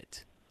enjoy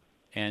it,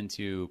 and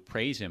to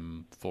praise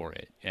him for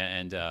it,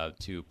 and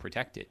to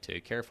protect it,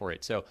 to care for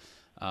it. So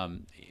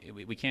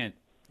we can't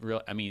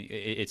really. I mean,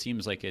 it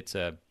seems like it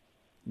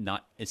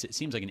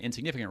seems like an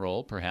insignificant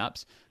role,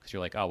 perhaps, because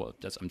you're like, oh well,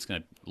 I'm just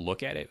going to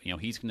look at it.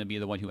 He's going to be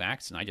the one who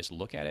acts, and I just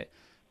look at it.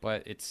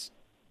 But it's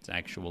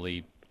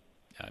actually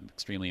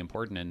extremely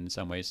important in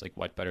some ways. Like,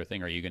 what better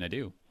thing are you going to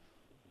do?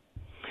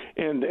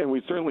 And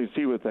we certainly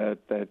see with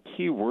that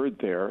key word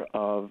there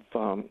of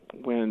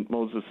when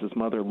Moses'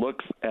 mother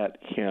looks at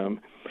him,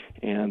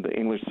 and the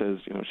English says,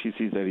 she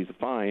sees that he's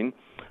fine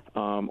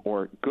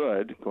or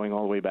good, going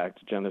all the way back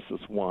to Genesis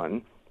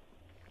 1.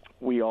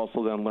 We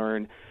also then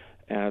learn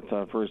at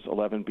verse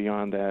 11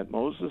 beyond that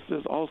Moses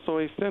is also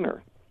a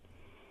sinner.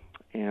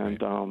 And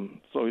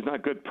so he's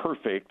not good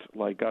perfect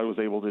like God was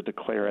able to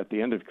declare at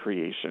the end of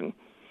creation.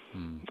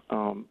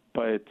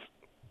 But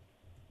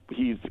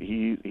he's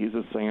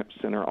a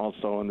sinner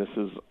also, and this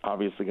is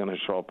obviously going to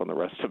show up on the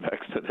rest of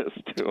Exodus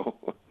too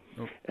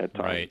at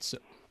times. Right.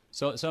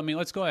 So I mean,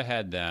 let's go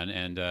ahead then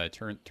and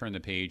turn the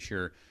page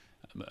here,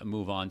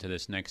 move on to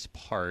this next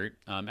part.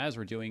 As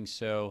we're doing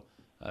so,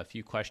 a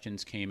few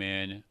questions came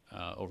in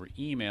over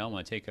email. I'm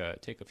going to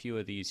take a few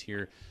of these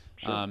here.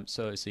 Sure.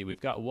 So let's see. We've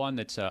got one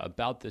that's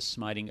about the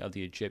smiting of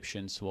the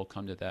Egyptians. So we'll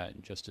come to that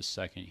in just a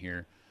second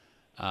here.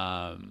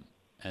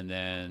 And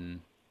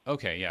then,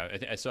 okay,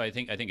 yeah. So I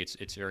think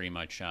it's very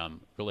much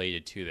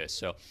related to this.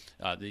 So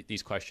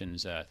these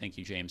questions. Thank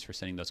you, James, for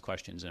sending those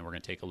questions, and we're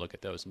going to take a look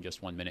at those in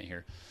just 1 minute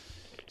here.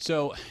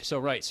 So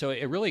right. So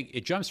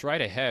it jumps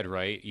right ahead,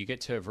 right? You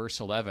get to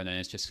verse 11, and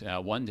it's just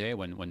one day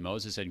when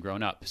Moses had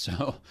grown up.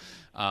 So,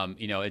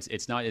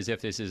 it's not as if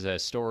this is a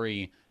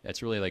story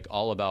that's really like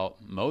all about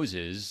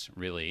Moses,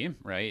 really,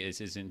 right?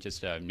 This isn't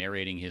just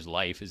narrating his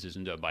life. This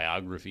isn't a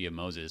biography of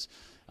Moses.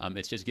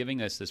 It's just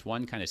giving us this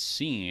one kind of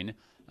scene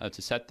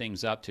to set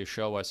things up, to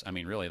show us, I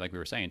mean, really, like we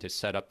were saying, to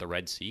set up the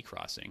Red Sea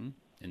crossing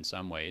in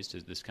some ways,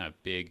 to this kind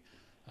of big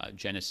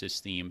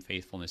Genesis theme,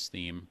 faithfulness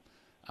theme.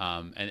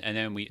 And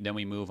then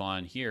we move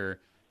on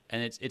here,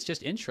 and it's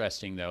just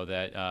interesting though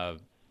that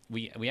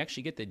we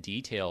actually get the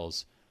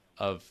details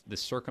of the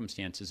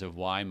circumstances of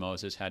why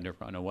Moses had to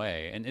run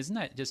away. And isn't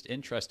that just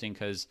interesting?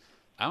 Because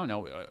I don't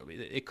know,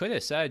 it could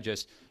have said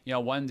just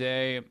one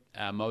day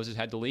Moses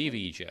had to leave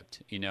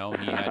Egypt. He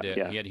had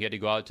to he had to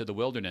go out to the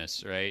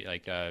wilderness, right?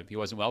 Like he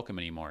wasn't welcome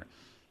anymore.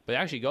 But it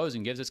actually goes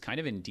and gives us kind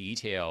of in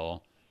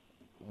detail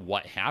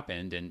what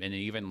happened, and it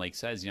even like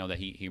says that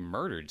he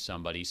murdered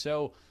somebody.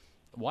 So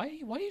why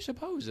do you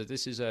suppose that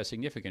this is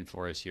significant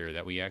for us here,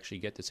 that we actually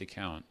get this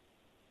account?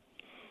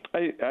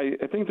 I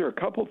think there are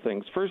a couple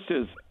things. First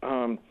is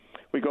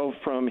we go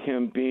from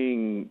him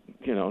being,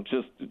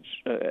 just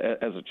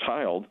as a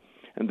child,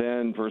 and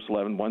then verse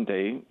 11, one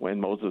day when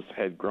Moses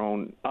had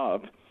grown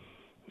up,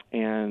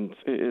 and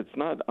it's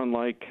not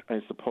unlike, I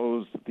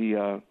suppose,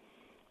 the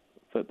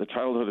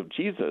childhood of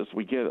Jesus.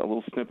 We get a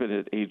little snippet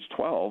at age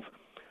 12,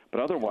 but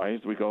otherwise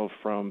we go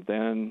from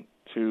then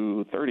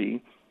to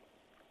 30.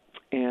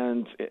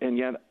 And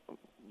yet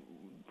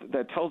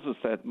that tells us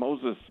that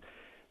Moses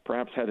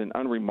perhaps had an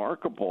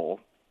unremarkable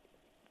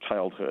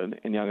childhood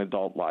and young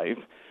adult life,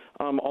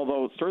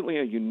 although certainly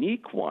a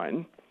unique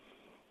one,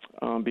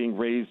 being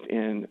raised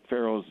in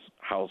Pharaoh's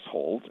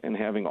household and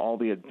having all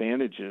the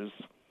advantages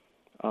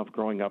of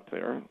growing up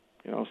there,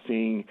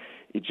 seeing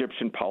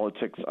Egyptian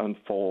politics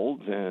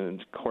unfold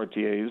and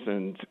courtiers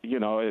and,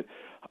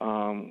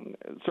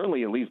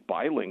 certainly at least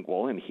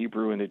bilingual in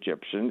Hebrew and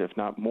Egyptian, if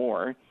not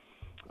more.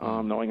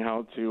 Knowing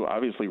how to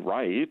obviously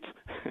write,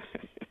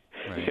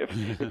 right.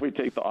 if we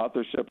take the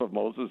authorship of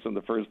Moses in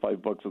the first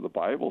 5 books of the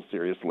Bible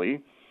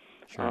seriously,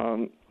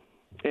 sure.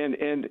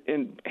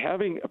 And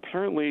having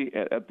apparently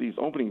at these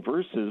opening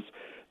verses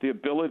the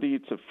ability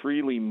to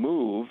freely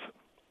move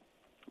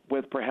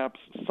with perhaps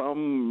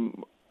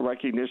some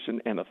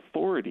recognition and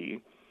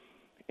authority,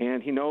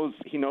 and he knows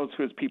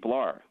who his people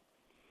are.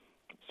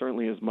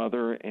 Certainly his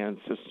mother and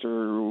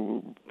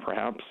sister,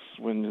 perhaps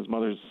when his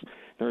mother's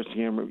nursing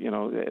him,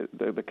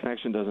 the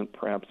connection doesn't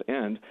perhaps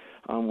end,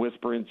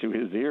 whisper into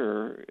his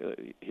ear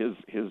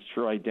his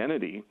true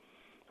identity,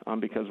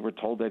 because we're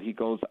told that he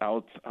goes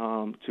out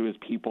to his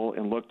people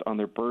and looked on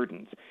their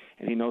burdens,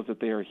 and he knows that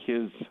they are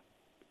his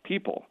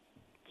people,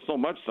 so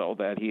much so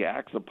that he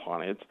acts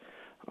upon it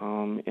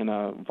in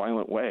a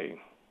violent way.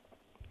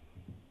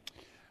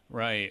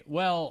 Right.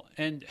 Well,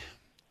 and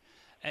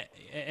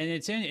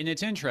it's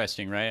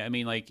interesting, right? I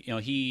mean, like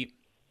he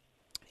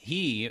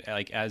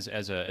like as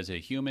a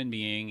human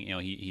being,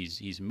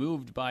 he's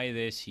moved by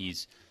this,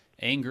 he's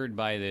angered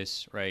by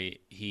this,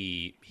 right?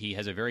 He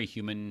has a very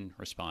human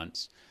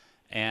response,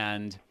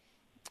 and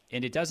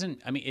it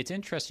doesn't. I mean, it's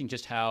interesting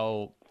just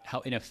how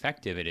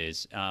ineffective it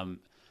is.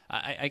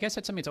 I guess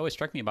that's something that's always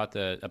struck me about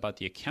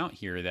the account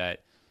here,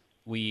 that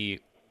he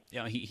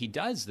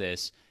does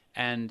this,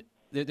 and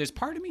there's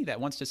part of me that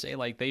wants to say,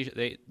 like,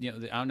 they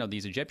I don't know,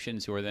 these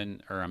Egyptians who are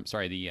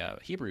the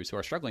Hebrews who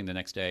are struggling the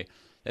next day,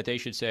 that they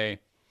should say,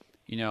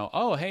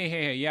 oh,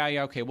 hey,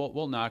 yeah, okay,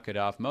 we'll knock it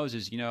off.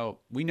 Moses,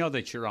 we know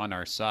that you're on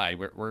our side.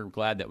 We're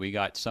glad that we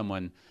got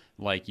someone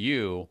like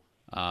you,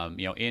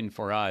 in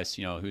for us,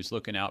 who's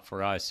looking out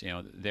for us,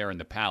 there in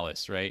the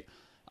palace, right?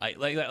 I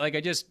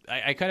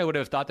kind of would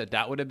have thought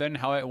that would have been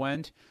how it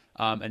went.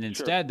 And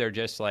instead, They're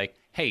just like,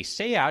 hey,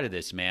 stay out of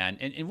this, man.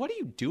 And what are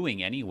you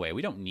doing anyway?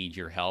 We don't need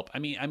your help. I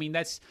mean,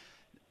 it's.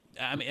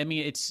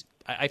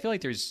 I feel like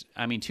there's.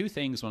 I mean, two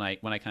things when I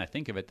kind of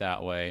think of it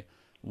that way.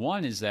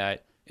 One is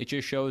that it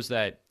just shows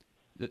that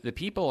the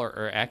people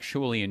are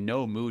actually in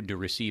no mood to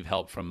receive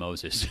help from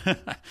Moses.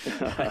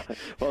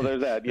 Well,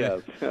 there's that,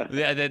 yes.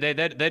 Yeah,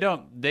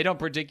 they don't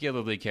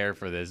particularly care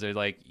for this. They're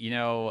like,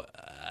 you're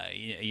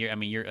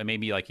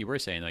maybe like you were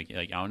saying, like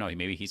I don't know,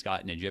 maybe he's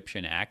got an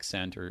Egyptian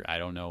accent or I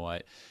don't know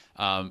what,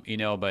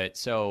 but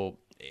so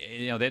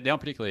they don't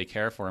particularly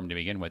care for him to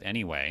begin with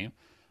anyway.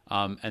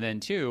 And then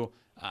two,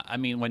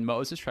 when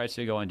Moses tries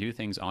to go and do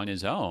things on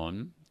his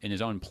own in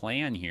his own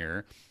plan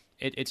here,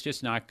 it's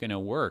just not going to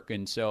work.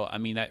 And so,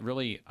 that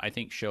really, I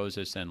think, shows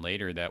us then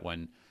later that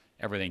when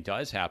everything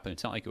does happen,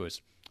 it's not like it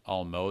was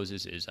all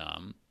Moses'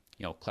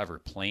 clever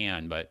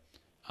plan, but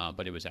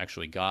it was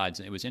actually God's.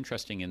 And it was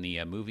interesting in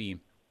the movie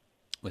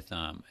with,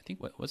 I think,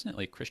 wasn't it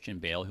like Christian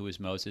Bale who was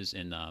Moses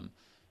in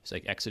it's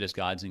like Exodus,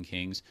 Gods and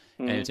Kings.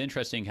 Mm-hmm. And it's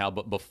interesting how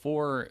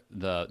before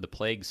the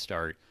plagues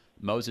start,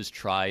 Moses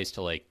tries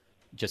to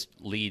just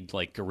lead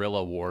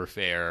guerrilla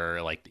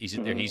warfare. Like he's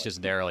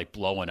just there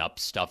blowing up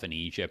stuff in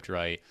Egypt,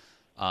 right?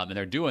 And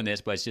they're doing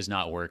this, but it's just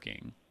not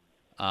working.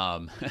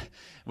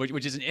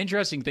 Which is an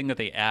interesting thing that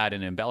they add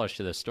and embellish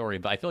to the story.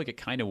 But I feel like it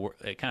kind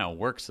of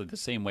works the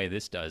same way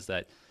this does.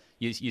 That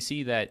you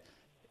see that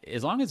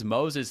as long as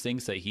Moses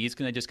thinks that he's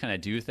going to just kind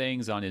of do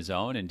things on his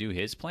own and do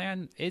his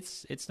plan,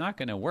 it's not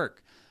going to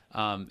work.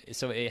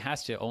 So it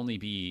has to only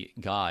be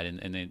God,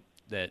 and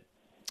that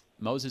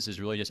Moses is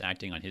really just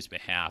acting on his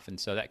behalf. And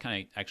so that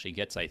kind of actually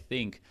gets, I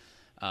think,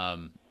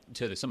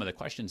 to some of the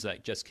questions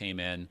that just came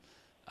in.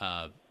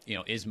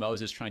 Is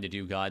Moses trying to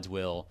do God's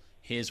will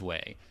his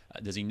way?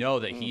 Does he know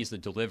that he's the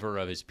deliverer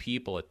of his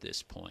people at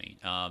this point?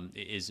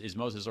 Is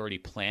Moses already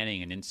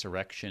planning an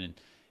insurrection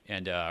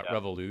and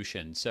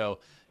revolution? So,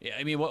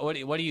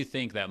 what do you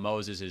think that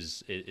Moses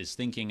is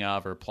thinking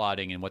of or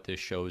plotting, and what this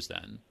shows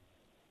then?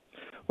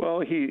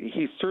 Well,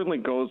 he certainly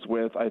goes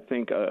with, I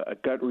think, a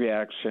gut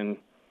reaction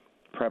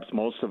perhaps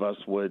most of us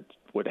would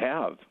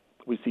have.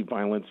 We see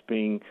violence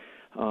being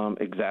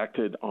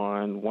exacted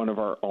on one of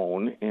our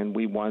own, and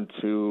we want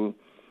to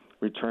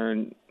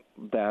return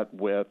that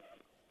with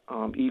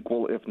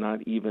equal, if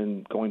not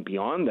even going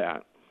beyond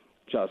that,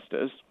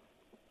 justice.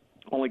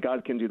 Only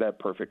God can do that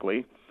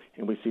perfectly,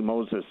 and we see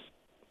Moses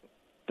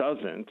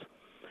doesn't.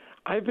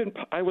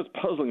 I was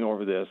puzzling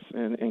over this,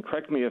 and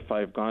correct me if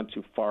I've gone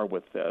too far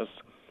with this,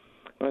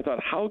 but I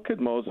thought, how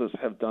could Moses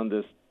have done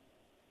this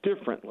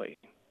differently?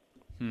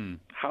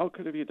 How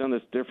could he have done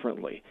this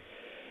differently?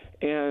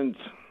 And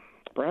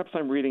perhaps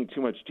I'm reading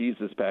too much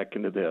Jesus back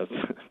into this.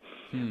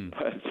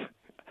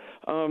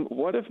 But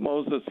what if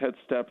Moses had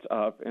stepped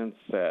up and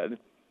said,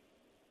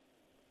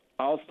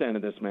 I'll stand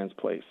in this man's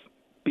place.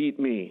 Beat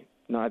me,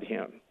 not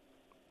him.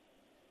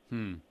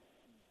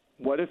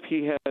 What if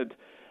he had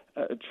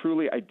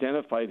truly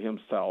identified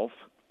himself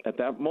at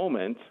that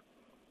moment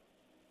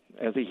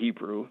as a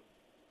Hebrew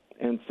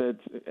and said,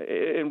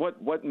 and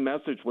what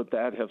message would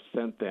that have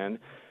sent then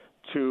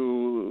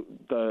to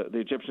the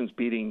Egyptians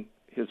beating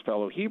his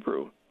fellow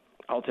Hebrew?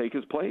 I'll take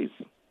his place.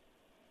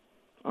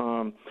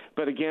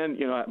 But again,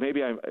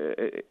 maybe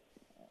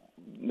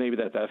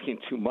that's asking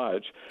too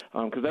much,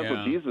 because that's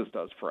what Jesus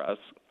does for us.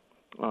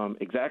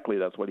 Exactly,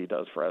 that's what he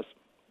does for us.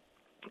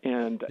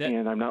 And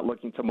I'm not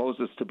looking to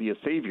Moses to be a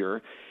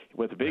savior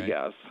with a big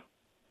S.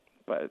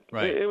 But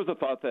it was a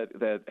thought that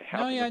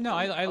happened.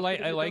 I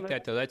like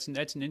that though. That's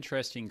an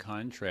interesting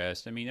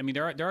contrast.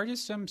 There are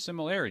just some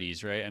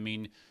similarities, right?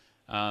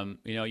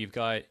 You've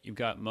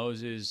got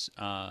Moses.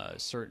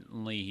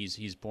 Certainly,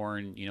 he's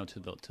born, to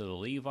the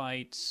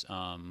Levites,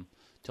 to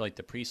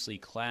the priestly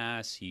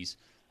class. He's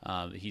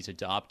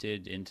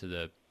adopted into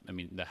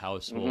the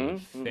household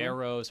of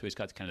Pharaoh. So he's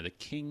got kind of the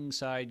king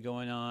side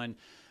going on.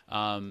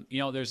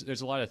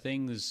 There's a lot of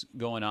things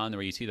going on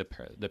where you see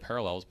the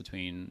parallels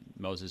between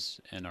Moses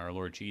and our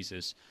Lord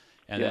Jesus,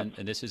 and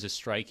this is a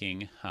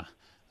striking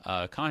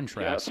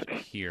contrast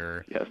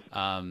here. Yes.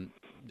 I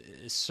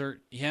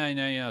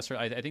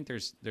think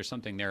there's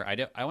something there.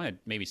 I want to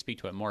maybe speak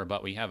to it more,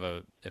 but we have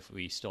if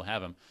we still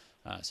have him,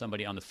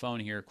 somebody on the phone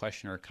here,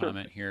 question or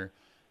comment here.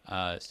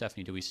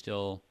 Stephanie, do we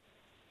still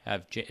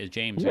have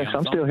James? Yes,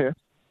 I'm still here.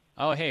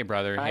 Oh, hey,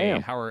 brother. I hey,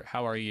 am.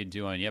 How are you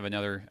doing? You have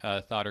another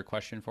thought or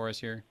question for us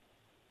here?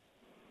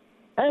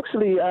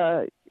 Actually,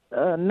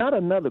 not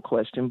another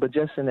question, but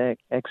just an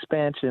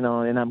expansion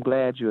on, and I'm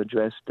glad you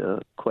addressed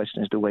the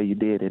questions the way you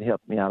did. It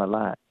helped me out a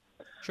lot.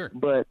 Sure.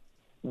 But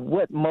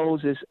what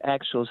Moses'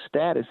 actual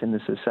status in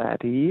the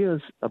society? He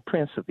is a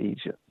prince of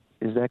Egypt.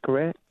 Is that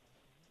correct?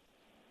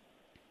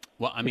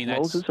 Well, is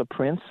Moses a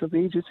prince of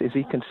Egypt? Is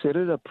he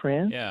considered a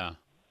prince? Yeah.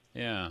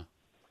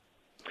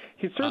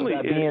 He certainly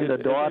is. Being the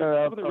daughter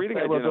of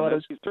Pharaoh's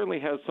daughters. He certainly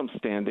has some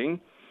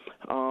standing.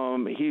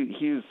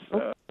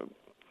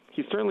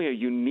 He's certainly a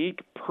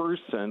unique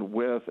person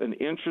with an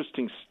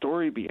interesting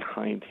story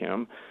behind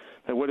him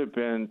that would have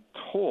been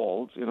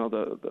told.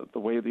 The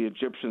way the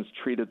Egyptians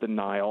treated the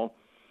Nile,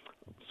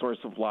 source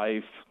of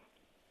life.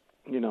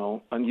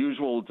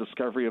 Unusual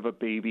discovery of a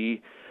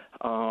baby.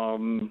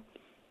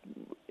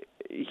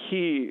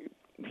 He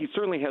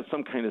certainly has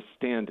some kind of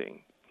standing.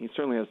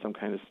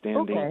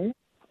 Okay.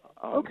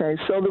 Okay,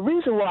 so the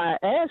reason why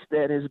I asked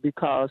that is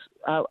because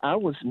I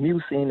was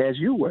musing as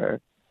you were.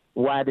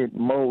 Why did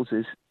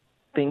Moses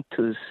think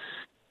to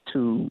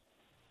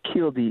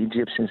kill the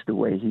Egyptians the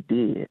way he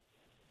did?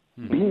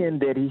 Mm-hmm. Being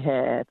that he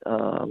had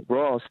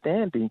royal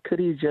standing, could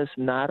he just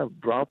not have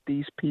brought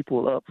these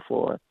people up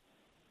for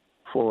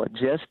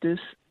justice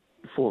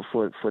for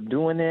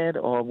doing that,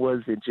 or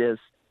was it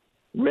just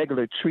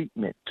regular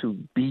treatment to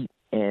beat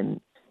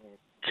and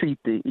treat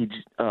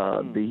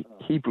the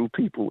Hebrew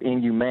people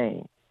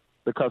inhumane?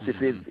 Because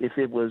if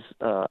it was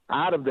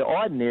out of the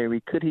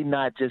ordinary, could he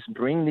not just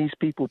bring these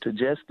people to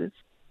justice?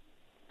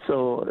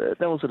 So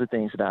those are the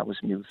things that I was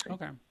musing.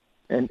 Okay.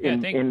 And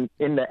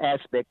in the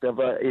aspect of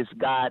is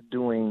God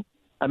doing?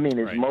 I mean,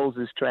 is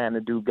Moses trying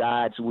to do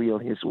God's will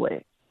his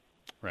way?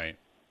 Right.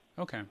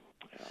 Okay.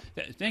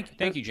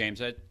 Thank you,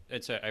 James. I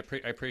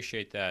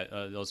appreciate that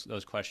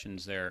those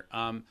questions there.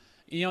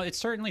 It's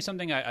certainly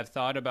something I've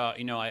thought about.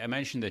 I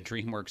mentioned the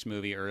DreamWorks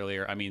movie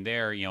earlier. I mean,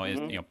 there, is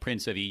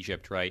Prince of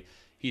Egypt, right?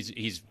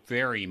 He's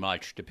very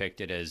much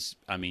depicted as,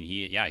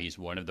 he's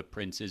one of the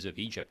princes of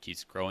Egypt.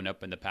 He's growing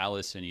up in the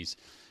palace, and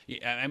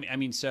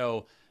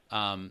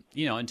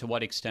and to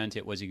what extent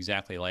it was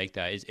exactly like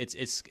that,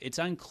 it's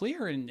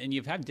unclear, and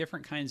you've had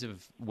different kinds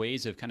of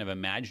ways of kind of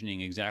imagining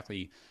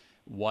exactly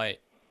what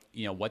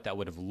that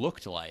would have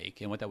looked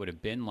like and what that would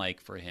have been like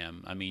for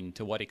him. I mean,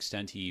 to what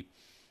extent he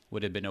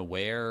would have been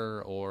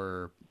aware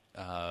or,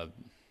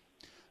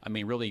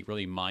 really,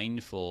 really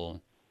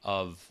mindful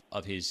of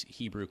his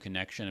Hebrew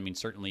connection. I mean,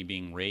 certainly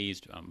being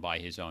raised by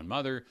his own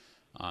mother,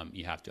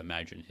 you have to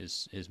imagine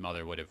his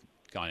mother would have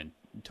gone and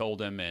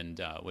told him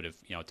and would have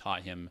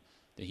taught him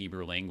the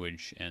Hebrew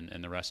language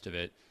and the rest of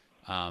it.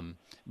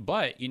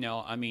 But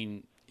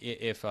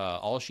if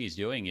all she's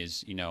doing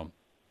is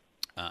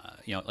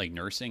like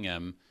nursing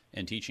him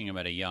and teaching him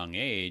at a young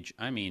age,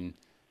 I mean,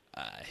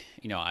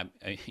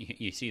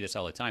 you see this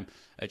all the time.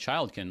 A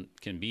child can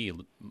be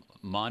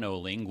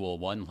monolingual,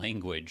 one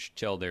language,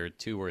 till they're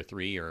 2 or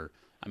 3 or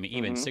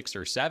even 6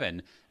 or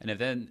 7, and if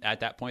then at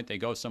that point they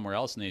go somewhere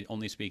else and they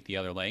only speak the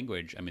other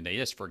language, they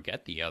just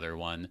forget the other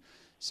one.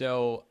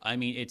 So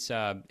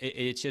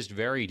it's just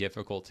very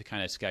difficult to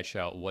kind of sketch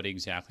out what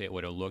exactly it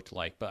would have looked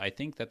like. But I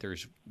think that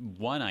there's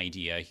one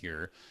idea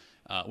here,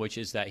 which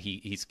is that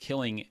he's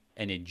killing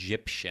an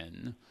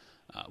Egyptian.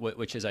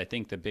 Which is, I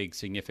think, the big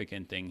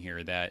significant thing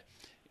here. That,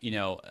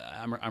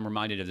 I'm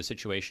reminded of the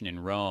situation in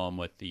Rome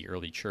with the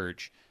early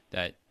church,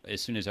 that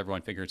as soon as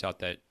everyone figures out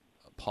that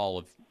Paul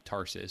of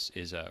Tarsus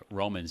is a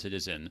Roman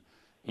citizen,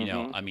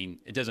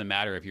 it doesn't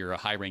matter if you're a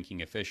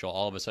high-ranking official.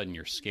 All of a sudden,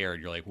 you're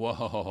scared. You're like,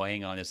 whoa,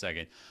 hang on a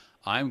second.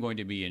 I'm going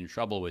to be in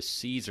trouble with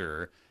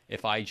Caesar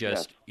if I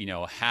just,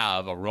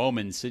 have a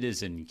Roman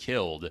citizen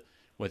killed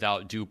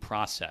without due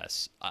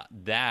process.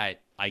 That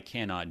I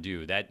cannot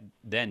do.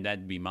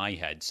 That'd be my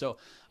head. So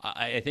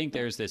I think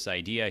there's this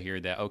idea here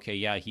that, okay,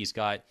 yeah, he's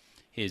got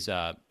his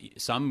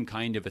some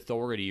kind of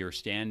authority or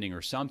standing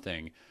or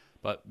something,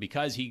 but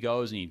because he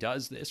goes and he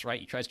does this, right,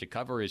 he tries to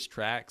cover his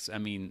tracks. I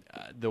mean,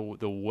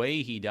 the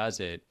way he does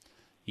it,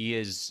 he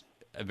is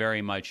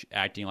very much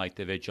acting like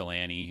the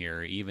vigilante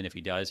here, even if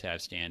he does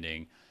have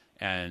standing.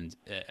 And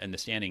the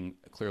standing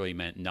clearly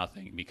meant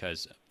nothing,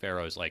 because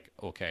Pharaoh's like,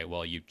 okay,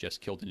 well, you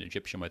just killed an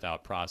Egyptian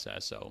without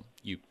process, so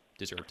you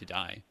deserve to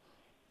die.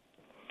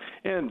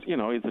 And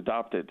he's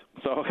adopted,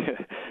 so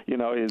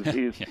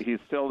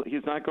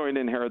he's not going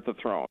to inherit the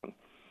throne.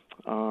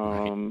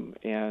 Right.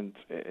 And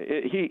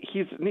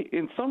he's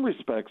in some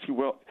respects he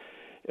will,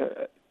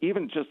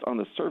 even just on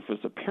the surface,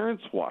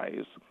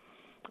 appearance-wise,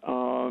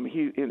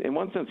 he in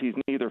one sense he's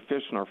neither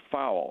fish nor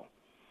fowl.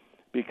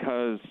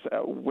 Because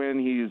when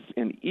he's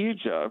in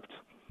Egypt,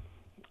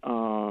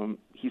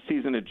 he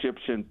sees an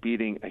Egyptian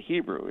beating a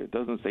Hebrew. It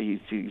doesn't say he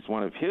sees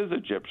one of his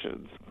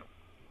Egyptians.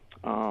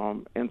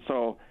 And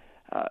so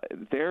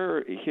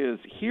there his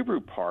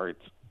Hebrew part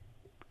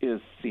is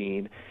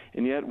seen,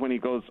 and yet when he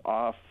goes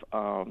off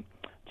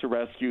to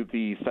rescue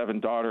the 7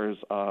 daughters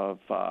of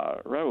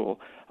Reuel,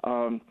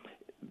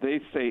 they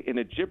say an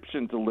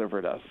Egyptian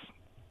delivered us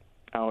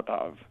out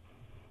of.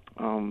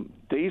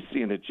 They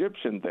see an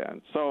Egyptian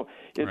then. So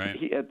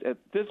right. At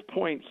this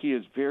point, he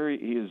is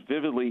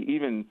vividly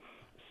even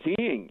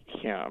seeing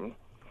him,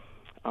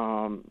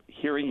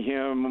 hearing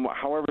him.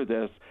 However,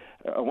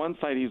 on one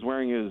side he's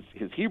wearing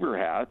his Hebrew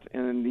hat,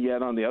 and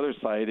yet on the other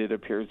side it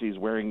appears he's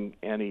wearing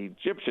an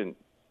Egyptian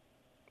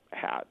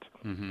hat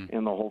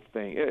in the whole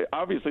thing.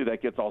 Obviously,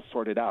 that gets all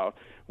sorted out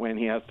when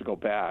he has to go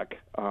back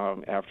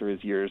after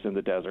his years in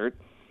the desert.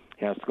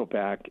 He has to go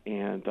back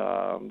and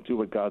do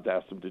what God's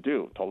asked him to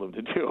do, told him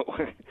to do.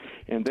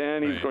 And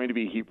then he's going to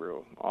be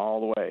Hebrew all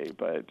the way.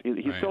 But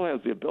he still has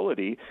the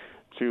ability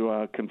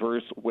to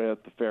converse with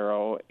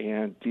Pharaoh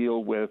and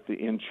deal with the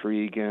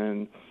intrigue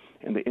and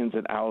the ins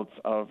and outs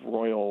of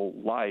royal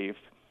life.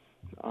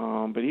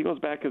 But he goes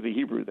back as a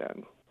Hebrew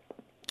then.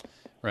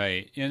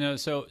 Right.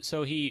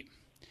 So he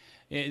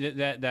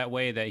that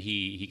way that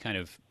he kind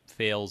of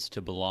fails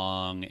to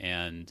belong,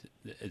 and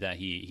that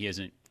he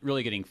isn't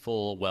really getting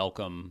full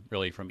welcome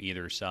really from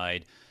either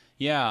side.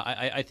 Yeah,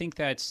 I think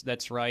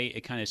that's right.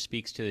 It kind of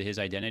speaks to his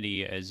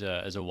identity as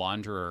a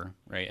wanderer,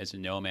 right, as a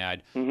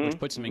nomad, which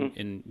puts him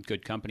in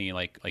good company,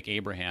 like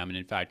Abraham. And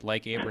in fact,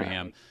 like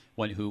Abraham,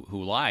 one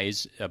who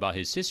lies about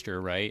his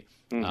sister, right?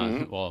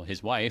 Well,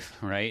 his wife,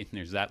 right? And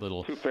there's that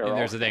little. And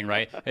there's the thing,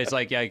 right? It's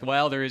like, yeah,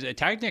 well, there is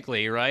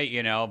technically, right,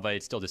 but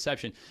it's still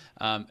deception.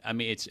 I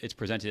mean, it's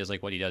presented as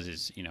like what he does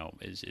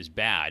is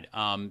bad.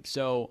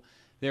 So.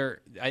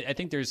 I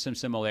think there's some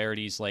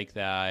similarities like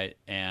that,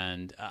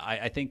 and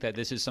I think that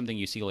this is something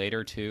you see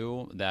later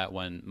too. That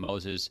when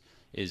Moses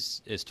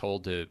is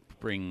told to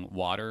bring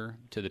water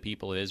to the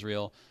people of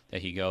Israel,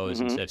 that he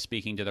goes instead of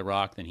speaking to the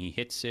rock, then he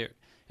hits it,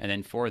 and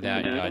then for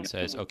that God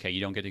says, "Okay,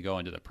 you don't get to go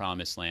into the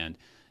promised land."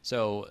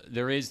 So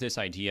there is this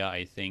idea,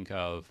 I think,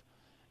 of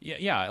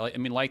I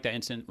mean, like that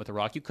incident with the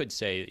rock, you could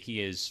say he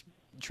is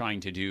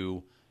trying to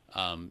do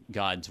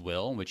God's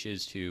will, which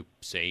is to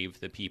save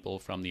the people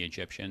from the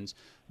Egyptians.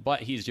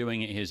 But he's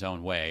doing it his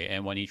own way.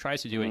 And when he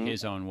tries to do it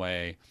his own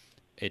way,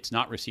 it's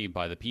not received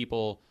by the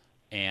people.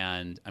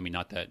 And I mean,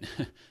 not that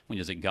when he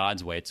does it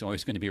God's way, it's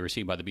always going to be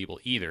received by the people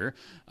either.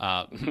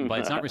 But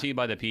it's not received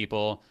by the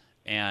people,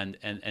 and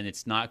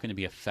it's not going to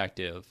be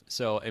effective.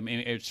 So I mean,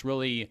 it's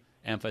really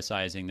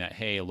emphasizing that,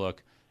 hey,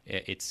 look,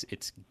 it's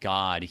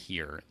God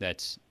here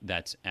that's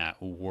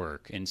at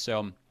work. And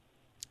so,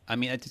 I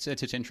mean,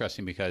 it's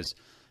interesting because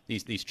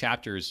these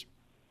chapters,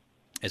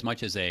 as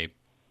much as they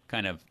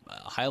kind of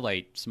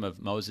highlight some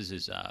of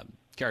Moses's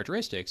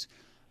characteristics,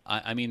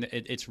 I mean,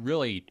 it's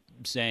really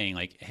saying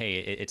like, hey,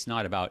 it's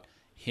not about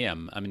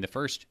him. I mean, the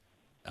first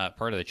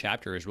part of the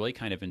chapter is really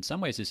kind of, in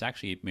some ways, this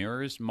actually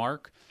mirrors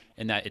Mark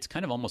in that it's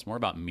kind of almost more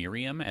about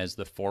Miriam as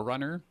the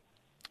forerunner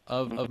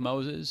of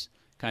Moses,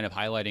 kind of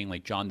highlighting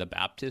like John the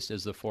Baptist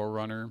as the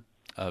forerunner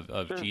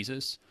of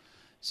Jesus.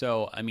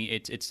 So, I mean,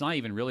 it's not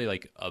even really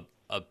like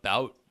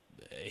about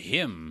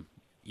him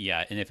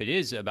yet. And if it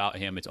is about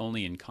him, it's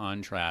only in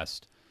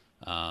contrast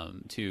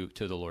to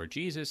the Lord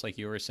Jesus. Like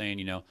you were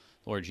saying,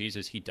 Lord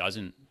Jesus, he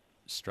doesn't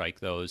strike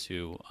those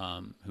who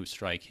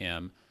strike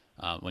him.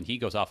 When he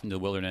goes off into the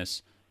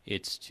wilderness,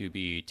 it's to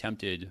be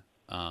tempted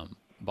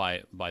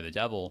by the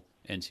devil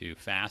and to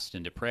fast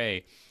and to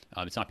pray.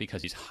 It's not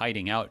because he's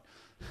hiding out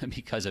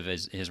because of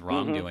his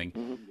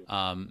wrongdoing.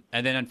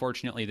 And then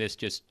unfortunately, this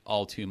just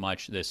all too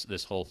much,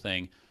 this whole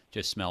thing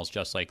just smells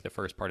just like the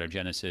first part of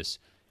Genesis,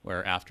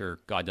 where after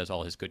God does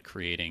all his good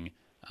creating,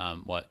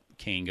 what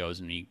Cain goes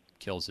and he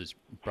kills his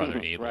brother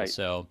Abel. Right.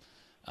 So,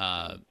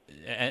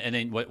 and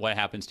then what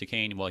happens to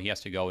Cain? Well, he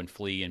has to go and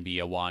flee and be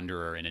a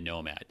wanderer and a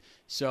nomad.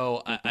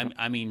 So,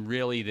 I mean,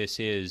 really, this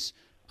is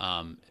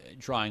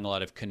drawing a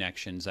lot of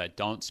connections that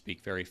don't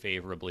speak very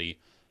favorably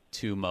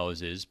to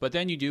Moses. But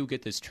then you do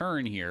get this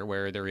turn here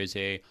where there is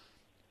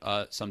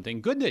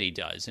something good that he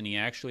does, and he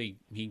actually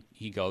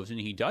he goes and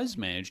he does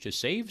manage to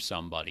save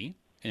somebody,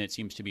 and it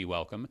seems to be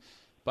welcome.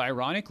 But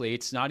ironically,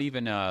 it's not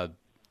even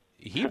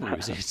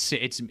Hebrews;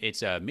 it's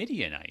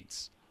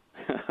Midianites.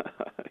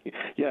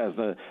 Yes,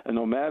 a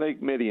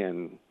nomadic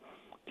Midian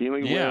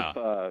dealing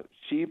with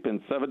sheep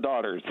and 7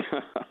 daughters.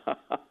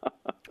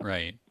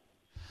 Right.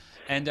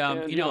 And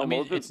I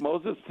mean,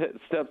 Moses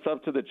steps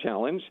up to the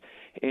challenge,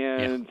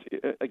 and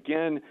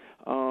again,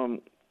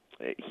 I'm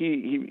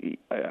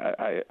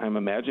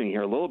imagining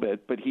here a little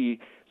bit, but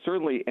he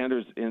certainly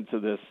enters into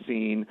this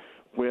scene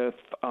with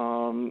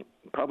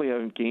probably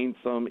having gained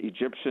some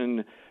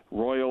Egyptian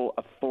royal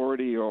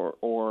authority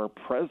or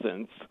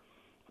presence.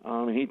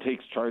 He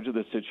takes charge of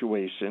the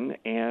situation,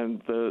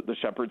 and the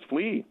shepherds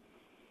flee.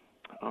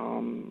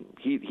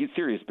 He's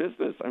serious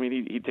business. I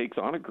mean, he takes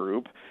on a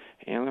group,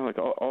 and they're like,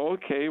 "Oh,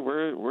 okay,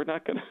 we're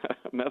not going to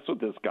mess with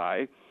this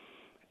guy."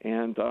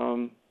 And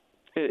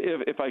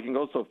if I can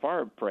go so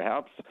far,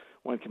 perhaps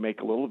one can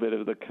make a little bit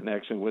of the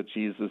connection with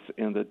Jesus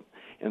in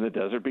the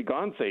desert. Be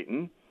gone,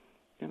 Satan!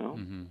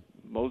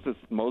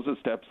 Moses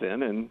steps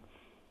in, and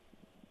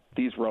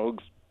these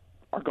rogues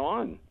are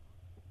gone.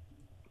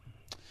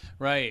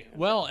 Right.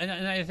 Well, and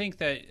I think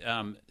that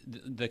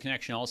the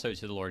connection also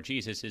to the Lord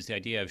Jesus is the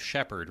idea of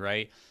shepherd,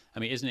 right? I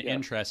mean, isn't it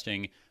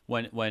interesting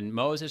when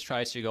Moses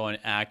tries to go and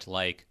act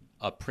like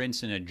a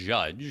prince and a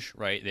judge,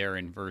 right there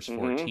in verse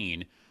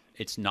 14,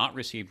 it's not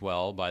received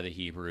well by the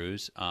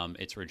Hebrews.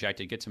 It's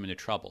rejected, gets him into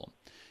trouble.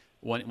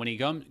 When he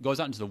goes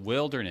out into the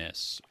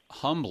wilderness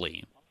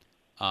humbly,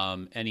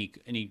 and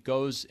he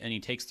goes and he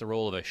takes the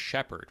role of a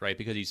shepherd, right?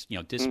 Because he's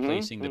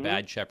displacing the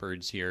bad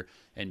shepherds here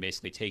and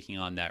basically taking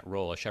on that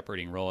role, a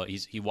shepherding role.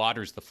 He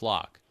waters the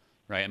flock,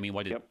 right? I mean,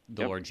 what did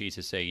the Lord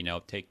Jesus say?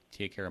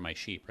 Take care of my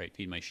sheep, right?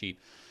 Feed my sheep.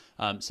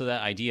 So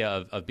that idea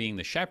of being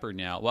the shepherd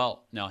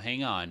now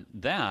hang on,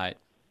 that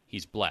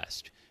he's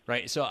blessed,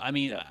 right? So I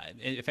mean,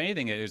 if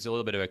anything, there's a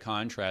little bit of a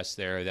contrast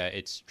there that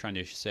it's trying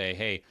to say,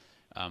 hey,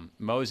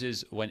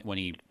 Moses, when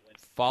he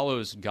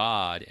follows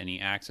God and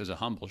he acts as a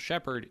humble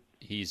shepherd,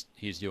 he's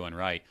doing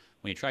right.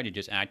 When he tried to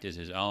just act as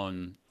his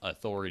own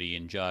authority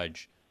and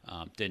judge,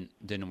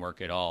 didn't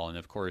work at all. And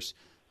of course,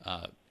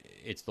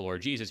 it's the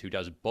Lord Jesus who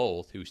does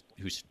both,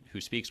 who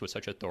speaks with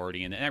such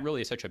authority, and that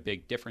really is such a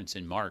big difference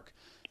in Mark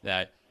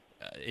that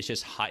it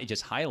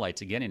just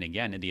highlights again and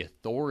again the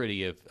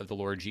authority of the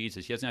Lord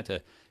Jesus. He doesn't have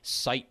to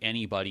cite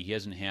anybody. He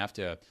doesn't have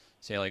to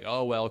say like,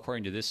 oh, well,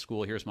 according to this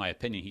school, here's my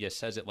opinion. He just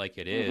says it like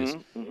it is.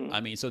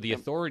 I mean, so the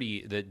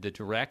authority, the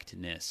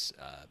directness,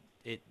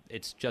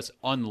 it's just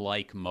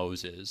unlike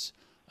Moses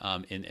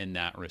in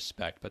that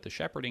respect. But the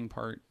shepherding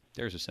part,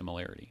 there's a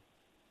similarity.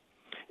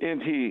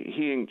 And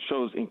he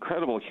shows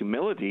incredible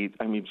humility,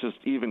 I mean, just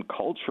even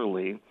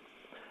culturally,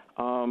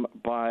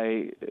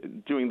 by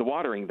doing the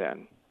watering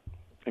then.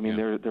 I mean,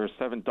 there are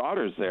 7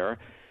 daughters there,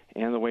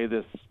 and the way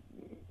this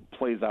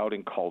plays out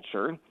in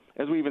culture,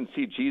 as we even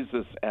see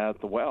Jesus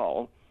at the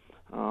well,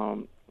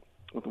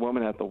 with the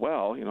woman at the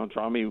well,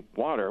 draw me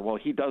water. Well,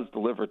 he does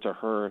deliver to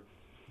her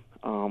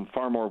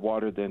far more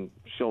water than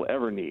she'll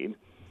ever need,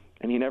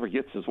 and he never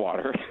gets his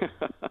water.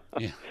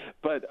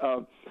 But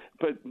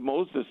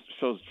Moses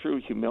shows true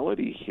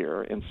humility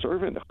here and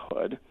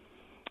servanthood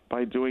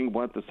by doing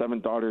what the 7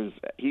 daughters.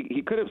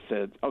 He could have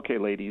said, "Okay,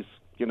 ladies,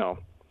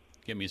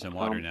 give me some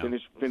water now.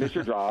 Finish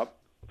your job.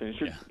 Finish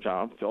your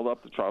job. Fill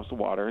up the troughs of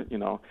water."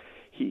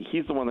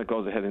 He's the one that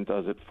goes ahead and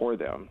does it for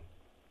them.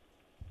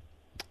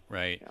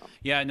 Right.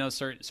 Yeah. No.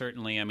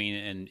 Certainly. I mean,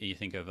 and you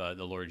think of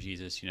the Lord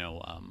Jesus. They're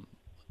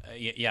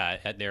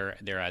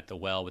at the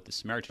well with the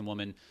Samaritan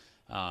woman,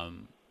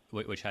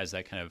 which has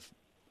that kind of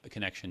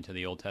connection to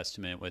the Old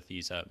Testament with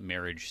these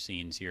marriage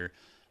scenes here,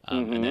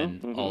 and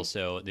then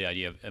also the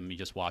idea of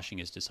just washing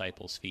his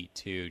disciples' feet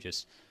too.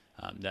 Just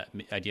that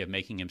idea of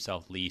making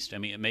himself least. I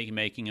mean,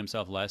 making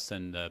himself less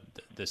than the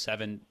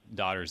 7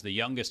 daughters, the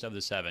youngest of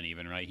the 7,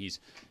 even, right?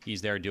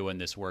 He's there doing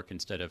this work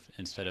instead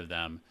of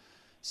them.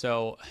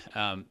 So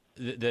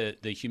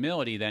the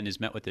humility then is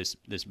met with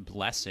this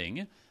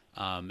blessing,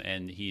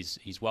 and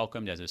he's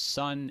welcomed as a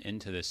son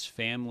into this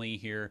family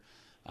here.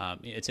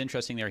 It's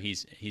interesting there. He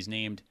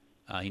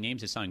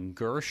names his son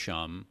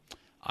Gershom.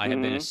 I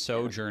have been a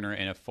sojourner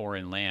in a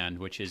foreign land,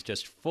 which is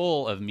just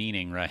full of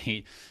meaning,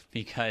 right?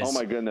 Because oh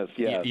my goodness,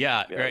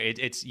 yes.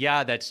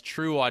 Right. That's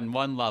true on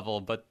one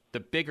level, but the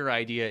bigger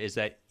idea is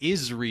that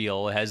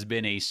Israel has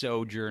been a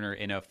sojourner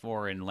in a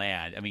foreign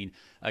land. I mean,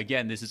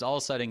 again, this is all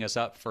setting us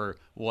up for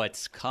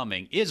what's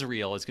coming.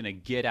 Israel is going to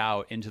get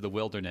out into the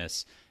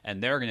wilderness,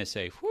 and they're going to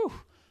say, "Whew,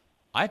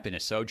 I've been a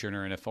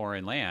sojourner in a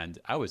foreign land.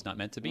 I was not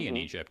meant to be in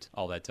Egypt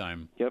all that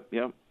time."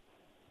 Yep,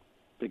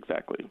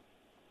 exactly.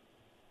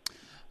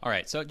 All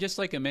right, so just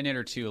like a minute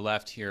or two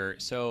left here.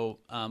 So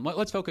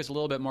let's focus a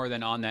little bit more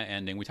then on that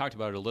ending. We talked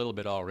about it a little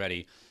bit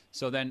already.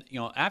 So then,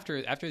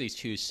 after these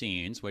 2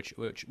 scenes, which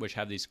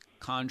have these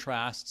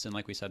contrasts, and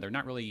like we said, they're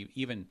not really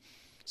even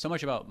so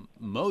much about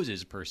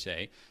Moses per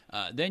se.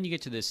 Then you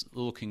get to this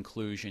little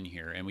conclusion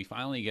here, and we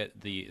finally get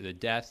the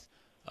death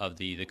of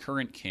the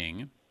current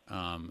king,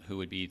 who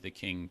would be the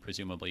king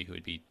presumably who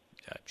would be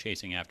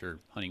chasing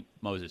after, hunting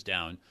Moses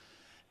down,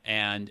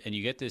 and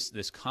you get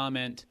this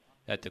comment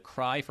that the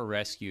cry for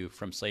rescue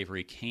from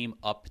slavery came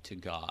up to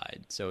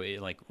God. So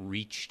it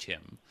reached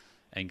him.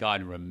 And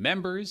God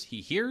remembers,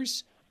 he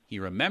hears, he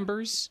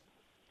remembers,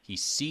 he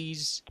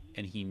sees,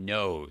 and he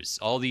knows.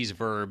 All these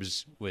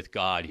verbs with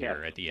God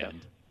here at the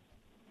end.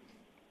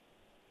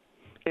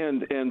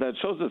 And that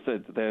shows us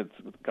that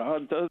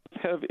God does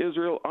have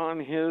Israel on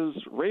his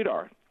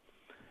radar.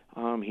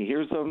 He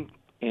hears them,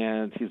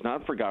 and he's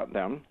not forgotten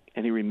them,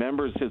 and he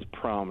remembers his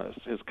promise,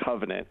 his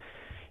covenant.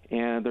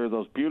 And there are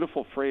those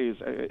beautiful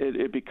phrases.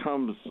 It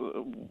becomes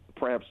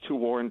perhaps too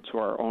worn to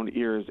our own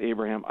ears,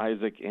 Abraham,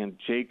 Isaac, and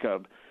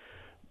Jacob.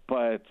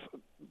 But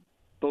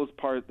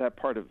that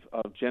part of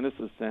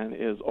Genesis then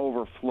is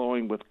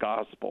overflowing with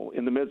gospel.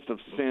 In the midst of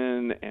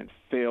sin and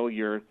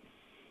failure,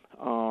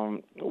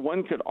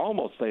 one could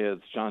almost say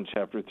it's John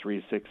chapter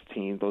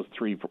 3:16, those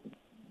 3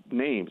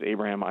 names,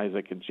 Abraham,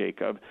 Isaac, and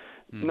Jacob.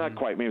 Not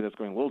quite, maybe that's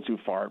going a little too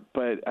far,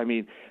 but I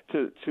mean,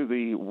 to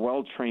the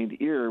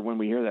well-trained ear, when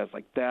we hear that, it's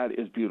like, that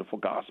is beautiful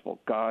gospel.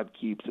 God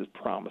keeps his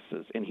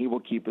promises, and he will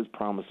keep his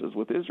promises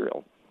with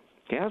Israel.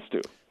 He has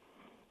to.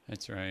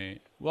 That's right.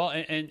 Well,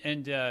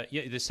 and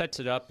this sets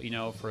it up,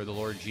 for the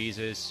Lord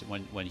Jesus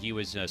when he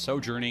was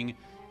sojourning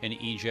in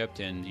Egypt,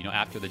 and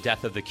after the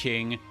death of the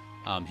king,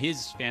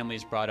 his family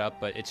is brought up,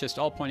 but it's just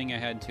all pointing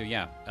ahead to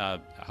how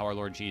our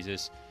Lord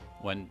Jesus,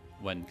 when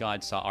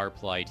God saw our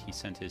plight, he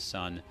sent his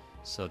son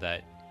so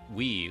that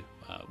we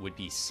would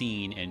be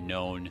seen and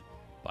known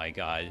by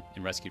God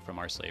and rescued from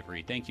our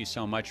slavery. Thank you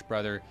so much,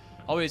 brother.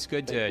 Always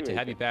good to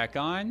have you back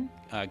on.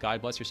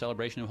 God bless your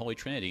celebration of Holy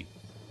Trinity.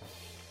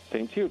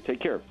 Thank you. Take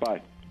care. Bye.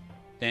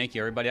 Thank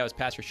you, everybody. That was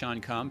Pastor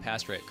Sean Cumm,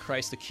 pastor at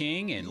Christ the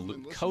King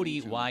in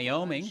Cody,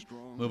 Wyoming.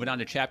 Moving on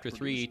to Chapter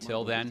 3.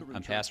 Till then,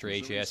 I'm Pastor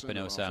A.J.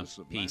 Espinosa.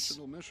 Peace.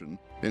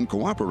 In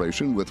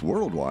cooperation with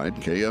Worldwide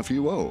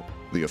KFUO,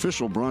 the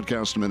official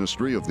broadcast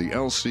ministry of the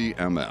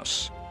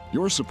LCMS.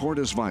 Your support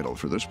is vital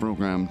for this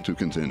program to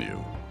continue.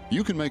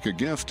 You can make a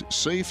gift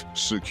safe,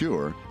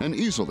 secure, and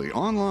easily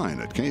online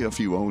at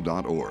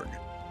kfuo.org.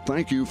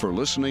 Thank you for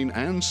listening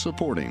and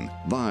supporting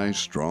Thy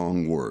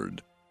Strong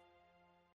Word.